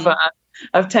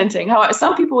of tenting. However,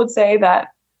 some people would say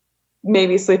that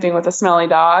maybe sleeping with a smelly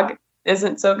dog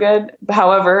isn't so good.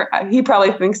 However, he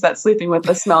probably thinks that sleeping with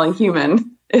a smelly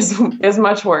human is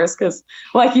much worse because,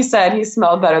 like you said, he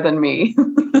smelled better than me.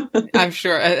 I'm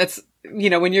sure. It's,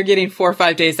 when you're getting 4 or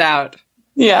 5 days out.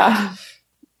 Yeah.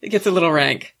 It gets a little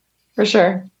rank. For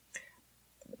sure.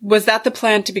 Was that the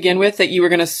plan to begin with, that you were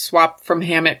going to swap from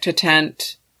hammock to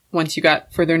tent once you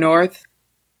got further north?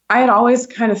 I had always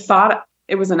kind of thought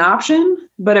it was an option,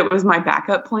 but it was my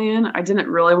backup plan. I didn't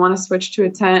really want to switch to a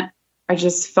tent. I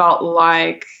just felt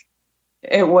like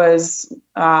it was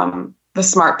the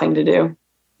smart thing to do.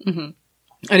 Mm-hmm.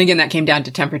 And again, that came down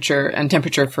to temperature, and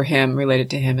temperature for him, related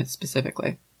to him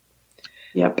specifically.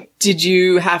 Yep. Did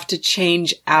you have to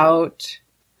change out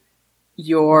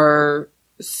your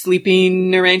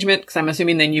sleeping arrangement? Because I'm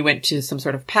assuming then you went to some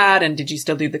sort of pad, and did you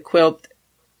still do the quilt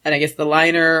and I guess the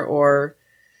liner, or?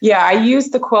 Yeah, I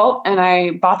used the quilt and I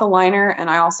bought the liner, and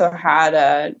I also had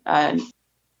a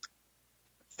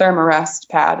Thermarest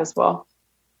pad as well.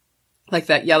 Like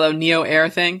that yellow Neo Air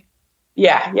thing?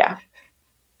 Yeah.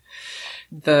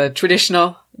 The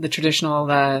traditional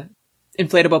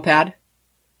inflatable pad?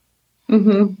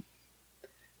 Mm-hmm.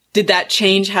 Did that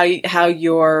change how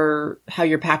your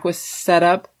pack was set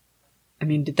up? I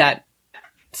mean, did that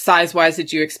size-wise,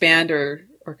 did you expand or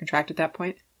contract at that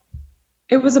point?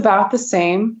 It was about the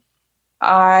same.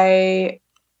 I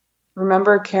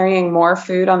remember carrying more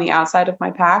food on the outside of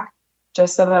my pack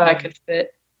just so that I could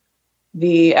fit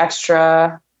the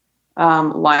extra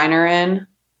liner in.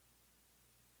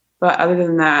 But other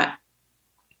than that,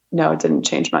 no, it didn't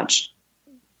change much.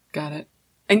 Got it.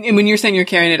 And when you're saying you're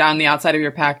carrying it on the outside of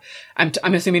your pack,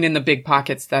 I'm assuming in the big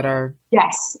pockets that are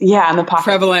yes, yeah, in the pockets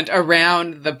prevalent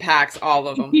around the packs, all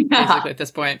of them, basically at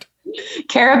this point.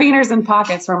 Carabiners and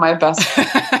pockets were my best.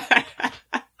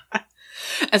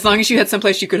 As long as you had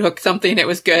someplace you could hook something, it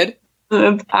was good.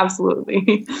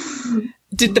 Absolutely.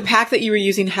 Did the pack that you were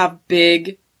using have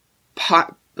big,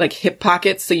 like hip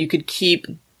pockets, so you could keep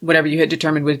whatever you had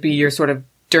determined would be your sort of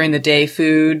during the day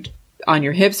food on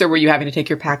your hips, or were you having to take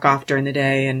your pack off during the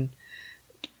day? And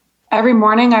every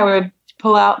morning I would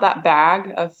pull out that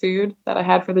bag of food that I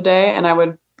had for the day, and I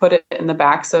would put it in the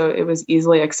back so it was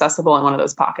easily accessible in one of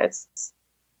those pockets.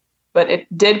 But it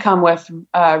did come with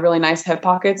really nice hip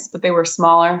pockets, but they were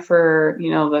smaller for,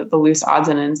 the loose odds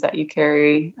and ends that you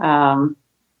carry.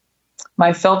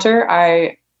 My filter,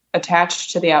 I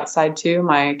attached to the outside too.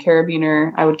 My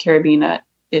carabiner, I would carabine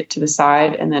it to the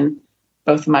side, and then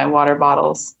both of my water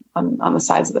bottles on the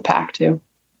sides of the pack too.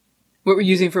 What were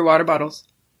you using for water bottles?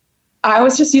 I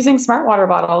was just using smart water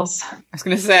bottles. I was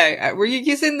going to say, were you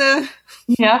using the...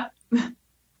 Yeah.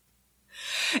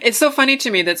 It's so funny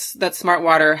to me that Smart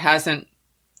Water hasn't...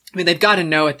 I mean, they've got to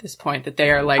know at this point that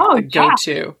they are like the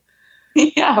go-to.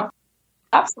 Yeah,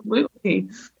 absolutely.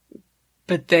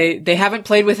 But they haven't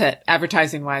played with it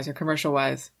advertising-wise or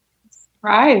commercial-wise.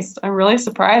 Surprised. I'm really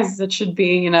surprised. It should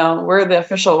be, we're the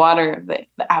official water of the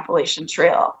Appalachian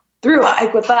Trail. Through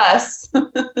hike with us.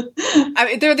 I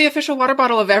mean, they're the official water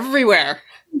bottle of everywhere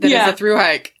that is a through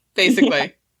hike,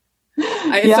 basically.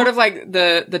 Yeah. It's sort of like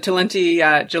the Talenti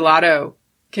gelato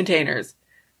containers.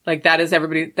 Like that is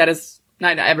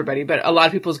not everybody, but a lot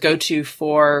of people's go-to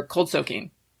for cold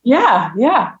soaking. Yeah,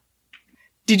 yeah.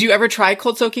 Did you ever try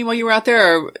cold soaking while you were out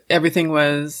there, or everything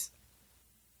was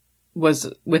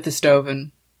with the stove?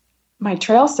 And My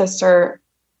trail sister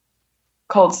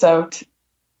cold soaked,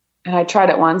 and I tried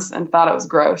it once and thought it was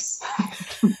gross.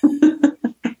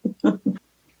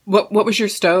 what was your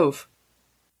stove?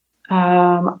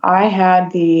 I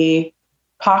had the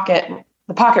pocket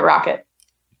rocket.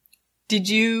 Did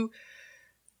you?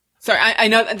 Sorry, I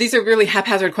know these are really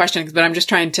haphazard questions, but I'm just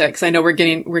trying to, because I know we're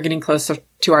getting close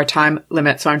to our time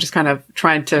limit, so I'm just kind of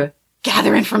trying to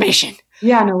gather information.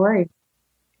 Yeah, no worries.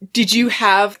 Did you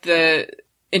have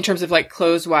in terms of like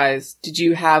clothes wise, did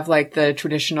you have like the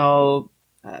traditional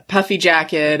puffy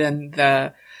jacket and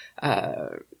the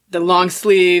long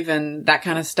sleeve and that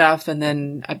kind of stuff, and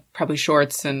then probably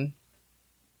shorts and?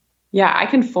 Yeah, I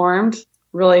conformed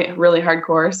really, really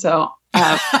hardcore. So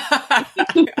I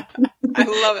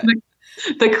love it.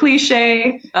 The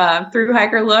cliche through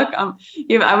hiker look. I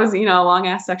was, a long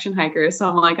ass section hiker, so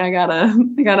I'm like, I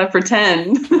gotta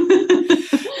pretend.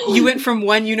 You went from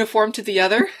one uniform to the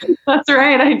other? That's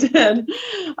right, I did.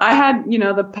 I had,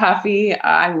 the puffy.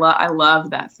 I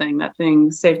loved that thing. That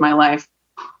thing saved my life.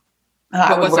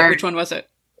 What was it? Which one was it?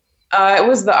 It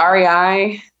was the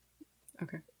REI.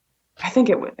 Okay. I think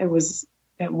it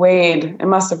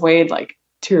must have weighed like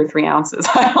 2 or 3 ounces.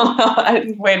 I don't know.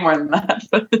 It weighed more than that.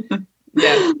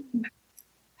 Yeah.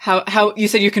 How you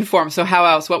said you conform. So how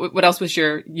else? What else was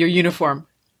your uniform?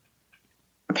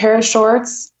 A pair of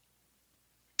shorts,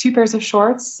 2 pairs of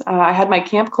shorts. I had my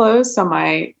camp clothes, so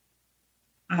my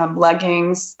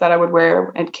leggings that I would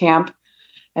wear at camp,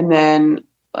 and then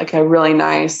like a really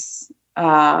nice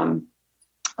warm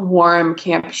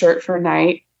camp shirt for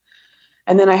night.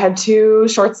 And then I had 2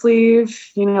 short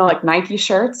sleeve, like Nike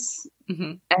shirts,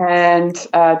 mm-hmm. and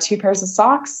 2 pairs of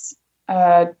socks,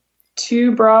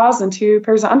 2 bras, and 2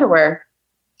 pairs of underwear.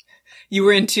 You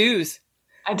were in 2s.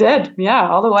 I did. Yeah.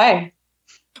 All the way.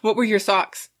 What were your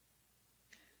socks?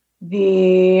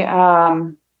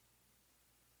 I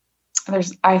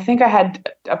think I had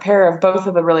a pair of both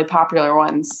of the really popular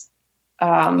ones.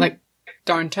 Like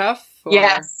Darn Tough? Or?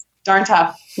 Yes. Darn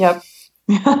Tough. Yep.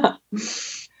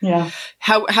 Yeah.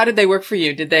 How did they work for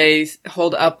you? Did they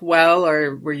hold up well,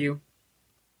 or were you?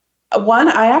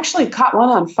 I actually caught one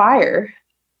on fire.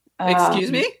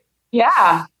 Excuse me?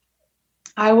 Yeah.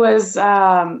 I was, it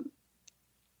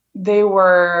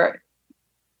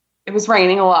was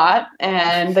raining a lot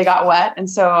and they got wet. And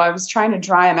so I was trying to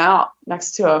dry them out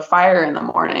next to a fire in the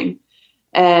morning,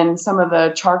 and some of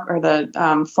the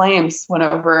flames went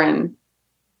over and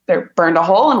they burned a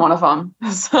hole in one of them.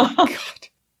 So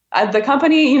the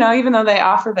company, even though they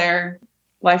offer their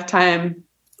lifetime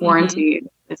warranty,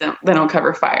 mm-hmm. they don't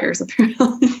cover fires,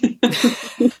 apparently.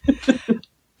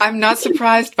 I'm not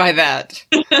surprised by that.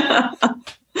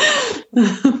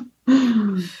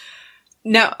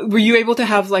 Now, were you able to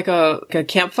have like a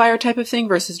campfire type of thing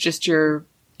versus just your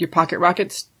pocket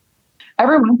rockets?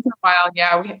 Every once in a while,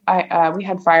 yeah, we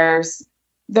had fires.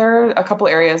 There are a couple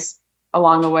areas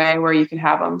along the way where you can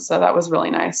have them, so that was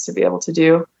really nice to be able to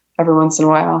do every once in a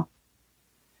while.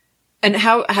 And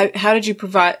how did you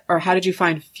provide, or how did you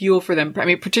find fuel for them? I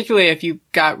mean, particularly if you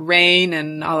got rain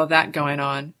and all of that going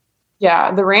on.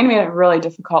 Yeah, the rain made it really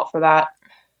difficult for that.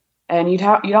 And you'd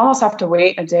almost have to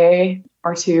wait a day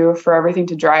or 2 for everything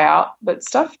to dry out. But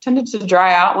stuff tended to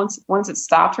dry out once it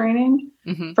stopped raining,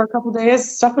 mm-hmm. for a couple of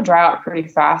days. Stuff would dry out pretty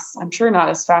fast. I'm sure not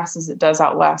as fast as it does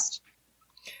out west.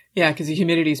 Yeah, because the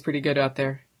humidity is pretty good out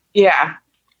there. Yeah.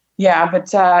 Yeah, but,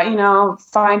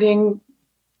 finding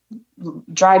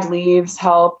dried leaves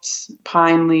helped,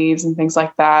 pine leaves and things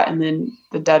like that, and then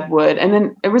the dead wood. And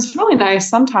then it was really nice.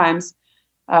 Sometimes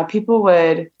people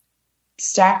would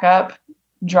stack up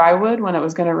dry wood when it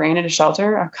was going to rain at a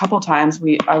shelter. A couple times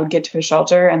I would get to a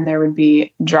shelter and there would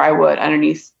be dry wood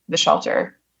underneath the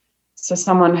shelter. So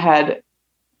someone had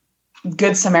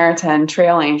Good Samaritan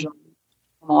Trail Angel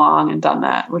come along and done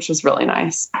that, which was really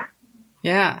nice.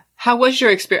 Yeah. How was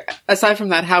your experience? Aside from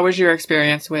that, how was your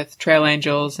experience with Trail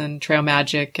Angels and Trail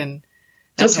Magic and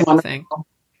that just type wonderful. Of thing?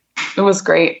 It was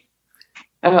great.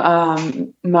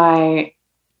 My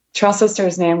trail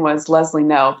sister's name was Leslie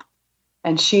Nope,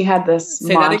 and she had this.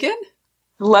 Say that again.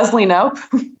 Leslie Nope.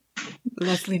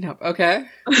 Leslie Nope. Okay.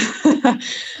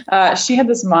 She had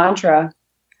this mantra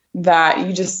that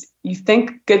you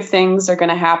think good things are going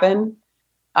to happen,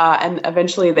 and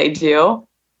eventually they do.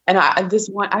 And I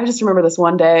just remember this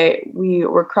one day we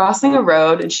were crossing a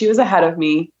road and she was ahead of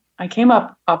me. I came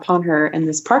up upon her in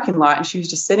this parking lot and she was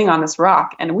just sitting on this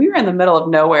rock, and we were in the middle of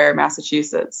nowhere,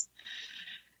 Massachusetts.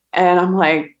 And I'm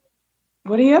like,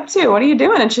 what are you up to? What are you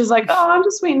doing? And she's like, oh, I'm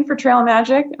just waiting for Trail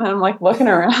Magic. And I'm like looking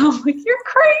around, I'm like, you're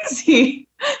crazy.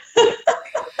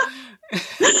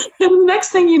 And the next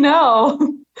thing you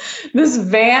know, this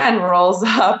van rolls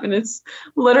up, and it's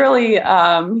literally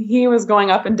he was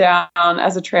going up and down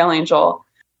as a trail angel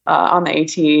on the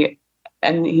AT,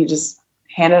 and he just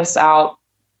handed us out,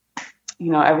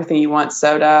 everything you want,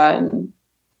 soda and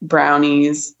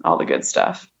brownies, all the good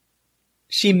stuff.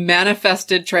 She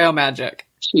manifested Trail Magic.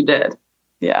 She did.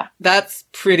 Yeah. That's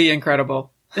pretty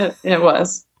incredible. It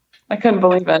was. I couldn't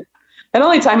believe it. And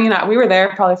only time, we were there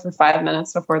probably for 5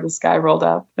 minutes before this guy rolled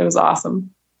up. It was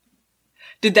awesome.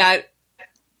 Did that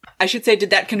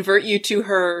convert you to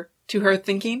her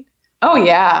thinking? Oh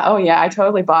yeah. I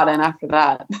totally bought in after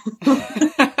that.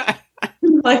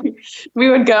 Like, we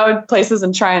would go places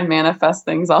and try and manifest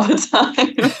things all the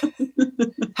time.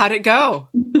 How'd it go?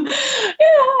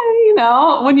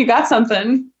 Yeah, when you got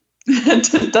something,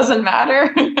 it doesn't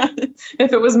matter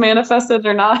if it was manifested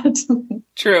or not.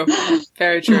 True.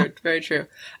 Very true. Very true.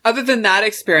 Other than that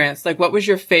experience, like, what was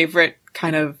your favorite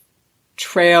kind of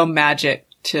trail magic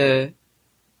to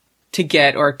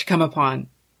get or to come upon?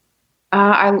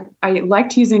 I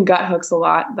liked using Gut Hooks a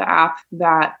lot, the app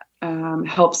that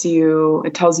helps you.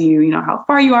 It tells you, how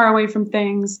far you are away from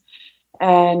things.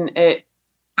 And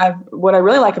what I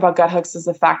really like about Gut Hooks is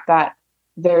the fact that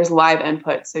there's live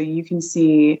input. So you can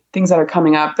see things that are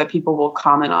coming up that people will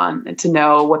comment on and to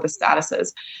know what the status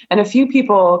is. And a few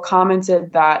people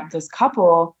commented that this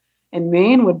couple in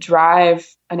Maine would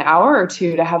drive an hour or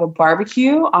two to have a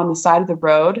barbecue on the side of the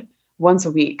road once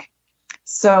a week.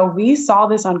 So we saw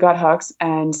this on Gut Hooks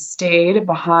and stayed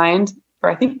behind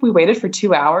I think we waited for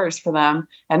 2 hours for them,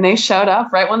 and they showed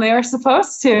up right when they were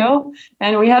supposed to,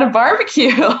 and we had a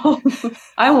barbecue.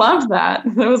 I loved that.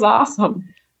 It was awesome.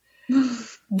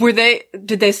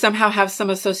 Did they somehow have some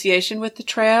association with the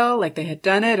trail? Like they had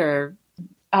done it, or?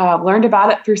 Learned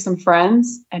about it through some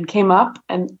friends and came up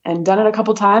and done it a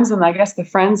couple times. And I guess the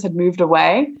friends had moved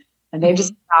away, and they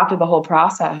just adopted the whole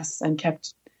process and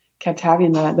kept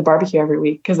having the barbecue every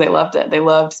week because they loved it. They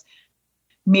loved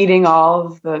meeting all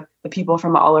of the people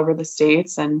from all over the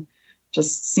states and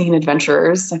just seeing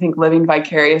adventurers, I think, living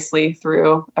vicariously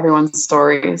through everyone's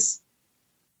stories.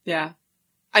 Yeah.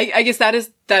 I guess that is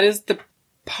the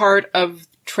part of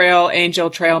trail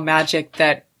magic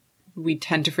that we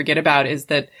tend to forget about, is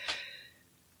that,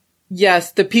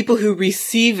 yes, the people who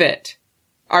receive it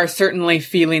are certainly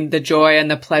feeling the joy and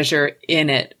the pleasure in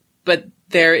it, but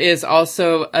there is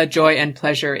also a joy and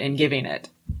pleasure in giving it.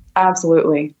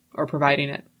 Absolutely. Or providing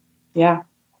it. Yeah.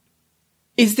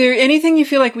 Is there anything you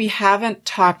feel like we haven't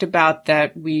talked about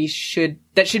that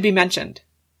should be mentioned?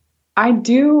 I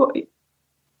do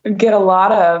get a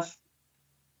lot of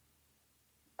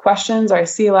questions, or I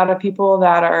see a lot of people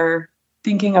that are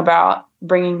thinking about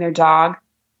bringing their dog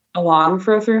along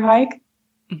for a through hike.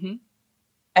 Mm-hmm.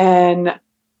 And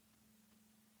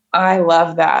I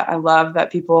love that. I love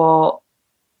that people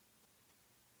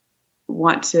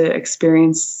want to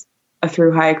experience a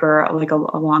through hike or like a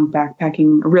really long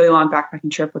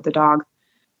backpacking trip with the dog.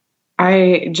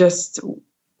 I just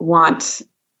want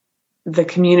the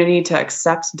community to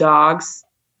accept dogs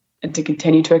and to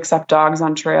continue to accept dogs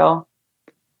on trail.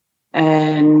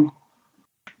 And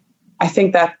I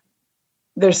think that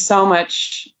there's so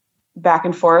much back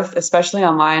and forth, especially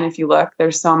online. If you look,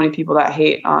 there's so many people that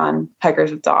hate on hikers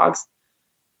with dogs,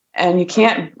 and you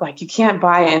can't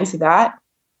buy into that.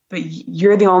 But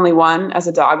you're the only one as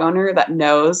a dog owner that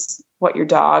knows what your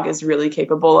dog is really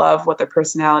capable of, what their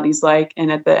personality's like. And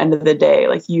at the end of the day,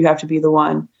 like, you have to be the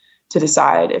one to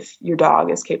decide if your dog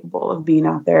is capable of being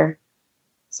out there.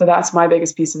 So that's my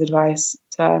biggest piece of advice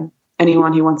to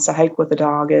anyone who wants to hike with a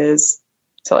dog, is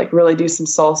to like really do some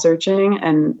soul searching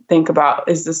and think about,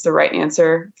 is this the right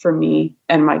answer for me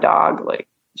and my dog? Like,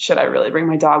 should I really bring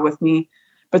my dog with me?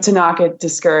 But to not get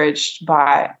discouraged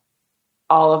by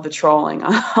all of the trolling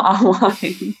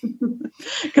online,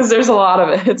 because there's a lot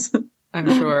of it. I'm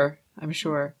sure.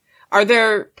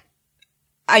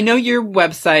 I know your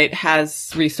website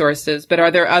has resources, but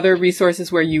are there other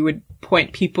resources where you would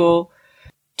point people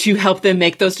to help them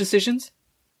make those decisions?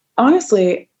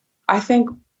 Honestly, I think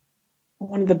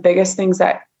one of the biggest things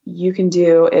that you can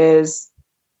do is,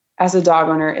 as a dog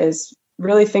owner, is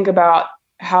really think about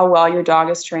how well your dog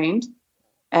is trained,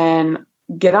 and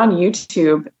get on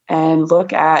YouTube and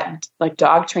look at like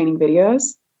dog training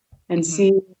videos and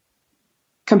see,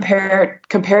 compared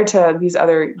to these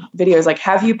other videos, like,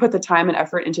 have you put the time and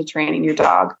effort into training your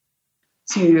dog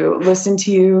to listen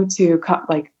to you, to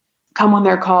come when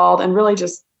they're called, and really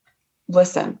just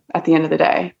listen at the end of the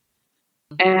day.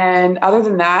 And other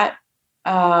than that,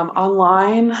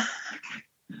 online,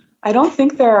 I don't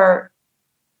think there are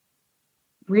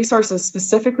resources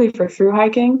specifically for through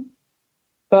hiking,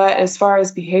 but as far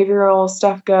as behavioral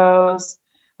stuff goes,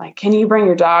 like, can you bring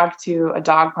your dog to a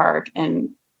dog park and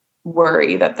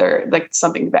worry that they're like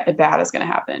something bad is going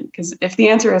to happen? Because if the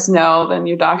answer is no, then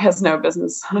your dog has no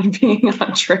business on being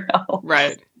on trail.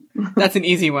 Right. That's an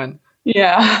easy one.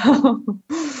 Yeah.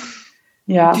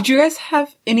 Yeah. Did you guys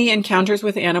have any encounters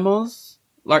with animals,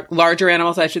 larger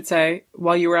animals, I should say,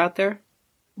 while you were out there?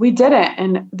 We didn't.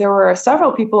 And there were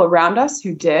several people around us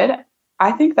who did.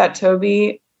 I think that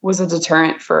Toby was a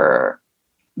deterrent for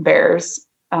bears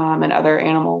and other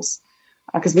animals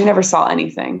because we never saw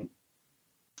anything.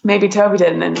 Maybe Toby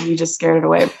didn't, and he just scared it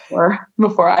away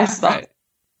before I saw right.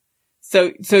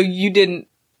 it. So you didn't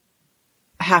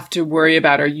have to worry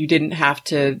about, or you didn't have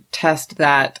to test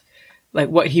that, like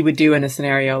what he would do in a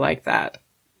scenario like that.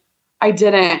 I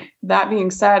didn't. That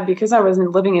being said, because I was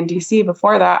living in DC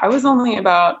before that, I was only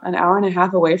about an hour and a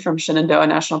half away from Shenandoah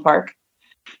National Park.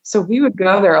 So we would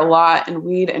go there a lot, and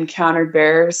we'd encountered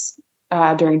bears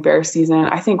during bear season.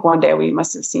 I think one day we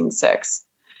must have seen 6.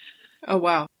 Oh,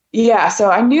 wow. Yeah. So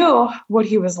I knew what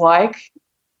he was like.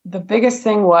 The biggest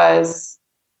thing was,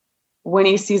 when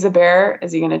he sees a bear,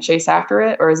 is he going to chase after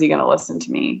it, or is he going to listen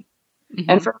to me? Mm-hmm.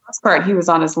 And for the most part, he was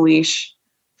on his leash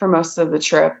for most of the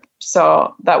trip.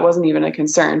 So that wasn't even a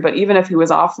concern. But even if he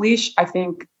was off leash, I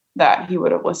think that he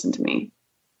would have listened to me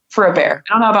for a bear.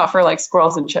 I don't know about for like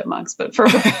squirrels and chipmunks, but for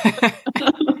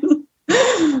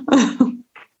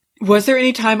Was there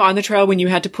any time on the trail when you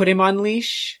had to put him on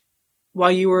leash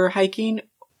while you were hiking?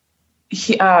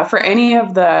 For any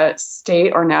of the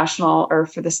state or national, or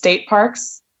for the state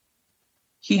parks,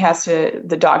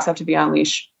 the dogs have to be on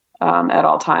leash at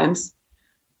all times.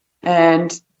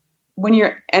 And when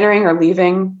you're entering or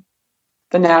leaving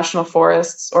the national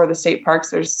forests or the state parks,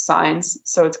 there's signs,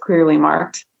 so it's clearly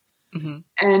marked. Mm-hmm.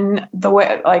 And the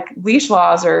way, like, leash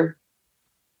laws are,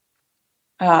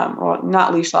 well,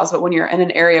 not leash laws, but when you're in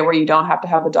an area where you don't have to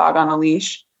have a dog on a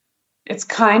leash, it's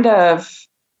kind of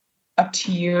up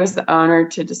to you as the owner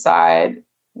to decide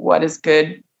what is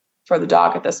good for the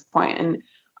dog at this point. And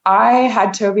I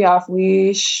had Toby off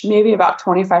leash maybe about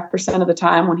 25% of the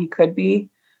time when he could be,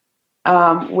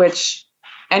 which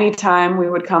anytime we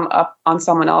would come up on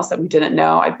someone else that we didn't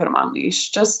know, I'd put him on leash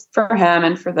just for him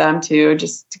and for them too,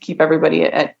 just to keep everybody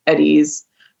at ease.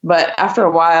 But after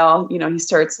a while, he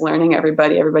starts learning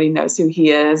everybody. Everybody knows who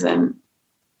he is. And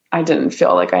I didn't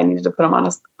feel like I needed to put him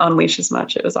on leash as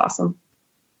much. It was awesome.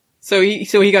 So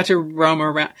he got to roam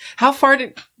around. How far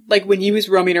when he was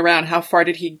roaming around, how far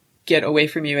did he get away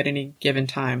from you at any given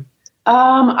time?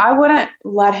 I wouldn't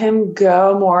let him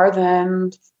go more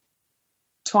than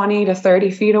 20 to 30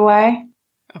 feet away.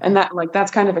 Okay. And that's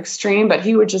kind of extreme, but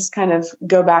he would just kind of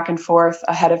go back and forth,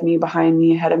 ahead of me, behind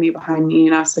me, ahead of me, behind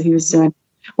me. So he was doing,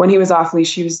 when he was off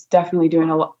leash, he was definitely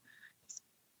doing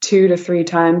 2 to 3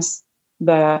 times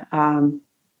the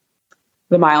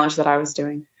mileage that I was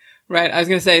doing. Right. I was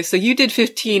going to say, so you did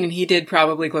 15 and he did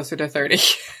probably closer to 30.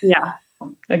 Yeah,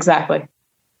 exactly.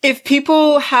 If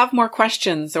people have more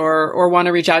questions or want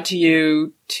to reach out to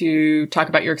you to talk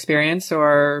about your experience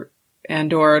or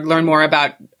learn more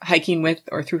about hiking with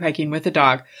or through hiking with a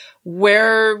dog,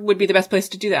 where would be the best place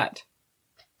to do that?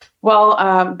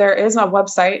 Well, there is my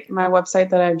website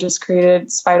that I've just created,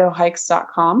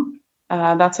 spidohikes.com.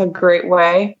 That's a great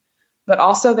way. But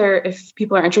also if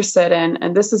people are interested in,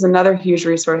 and this is another huge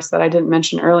resource that I didn't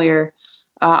mention earlier,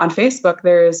 on Facebook,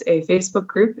 there is a Facebook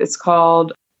group. It's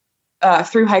called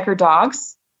Through Hiker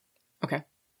Dogs. Okay.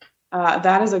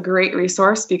 That is a great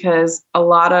resource because a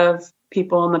lot of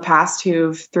people in the past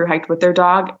who've through hiked with their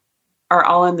dog are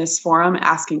all in this forum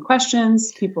asking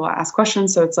questions. People ask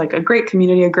questions. So it's like a great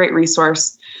community, a great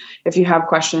resource if you have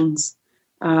questions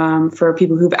for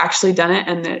people who've actually done it.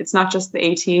 And it's not just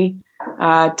the AT.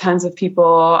 Tons of people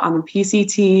on the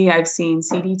PCT. I've seen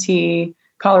CDT,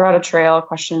 Colorado Trail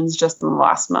questions just in the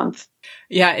last month.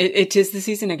 Yeah, it is the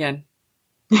season again.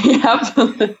 Yeah.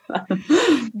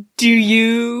 Do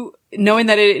you, knowing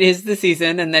that it is the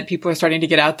season and that people are starting to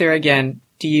get out there again,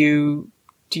 do you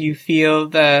feel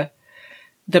the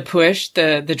push,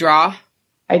 the draw?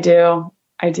 I do.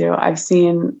 I've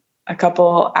seen a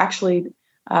couple actually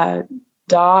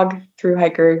dog through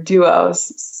hiker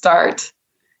duos start.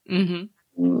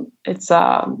 Mm-hmm.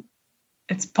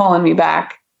 It's pulling me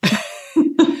back.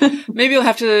 Maybe you'll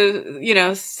have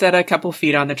to, set a couple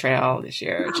feet on the trail this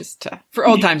year just for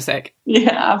old time's sake.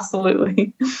 Yeah,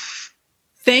 absolutely.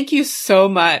 Thank you so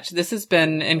much. This has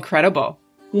been incredible.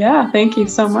 Yeah, thank you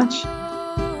so much.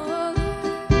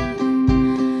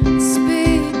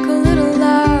 Speak a little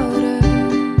louder.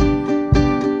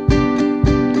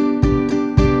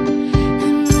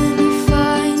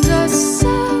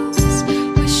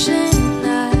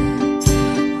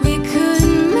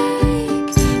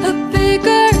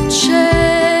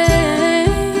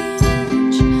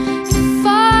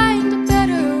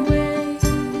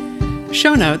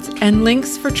 and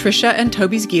links for Trisha and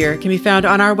Toby's gear can be found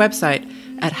on our website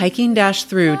at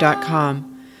hiking-through.com.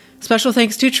 Special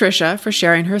thanks to Trisha for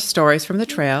sharing her stories from the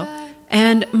trail,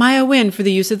 and Maya Wynn for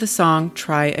the use of the song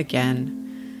Try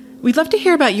Again. We'd love to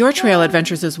hear about your trail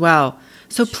adventures as well,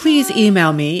 so please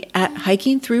email me at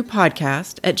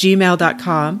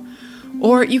hikingthroughpodcast@gmail.com,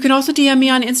 or you can also DM me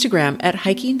on Instagram at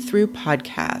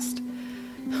hikingthroughpodcast.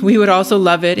 We would also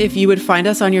love it if you would find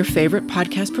us on your favorite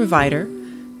podcast provider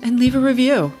and leave a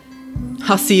review.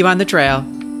 I'll see you on the trail.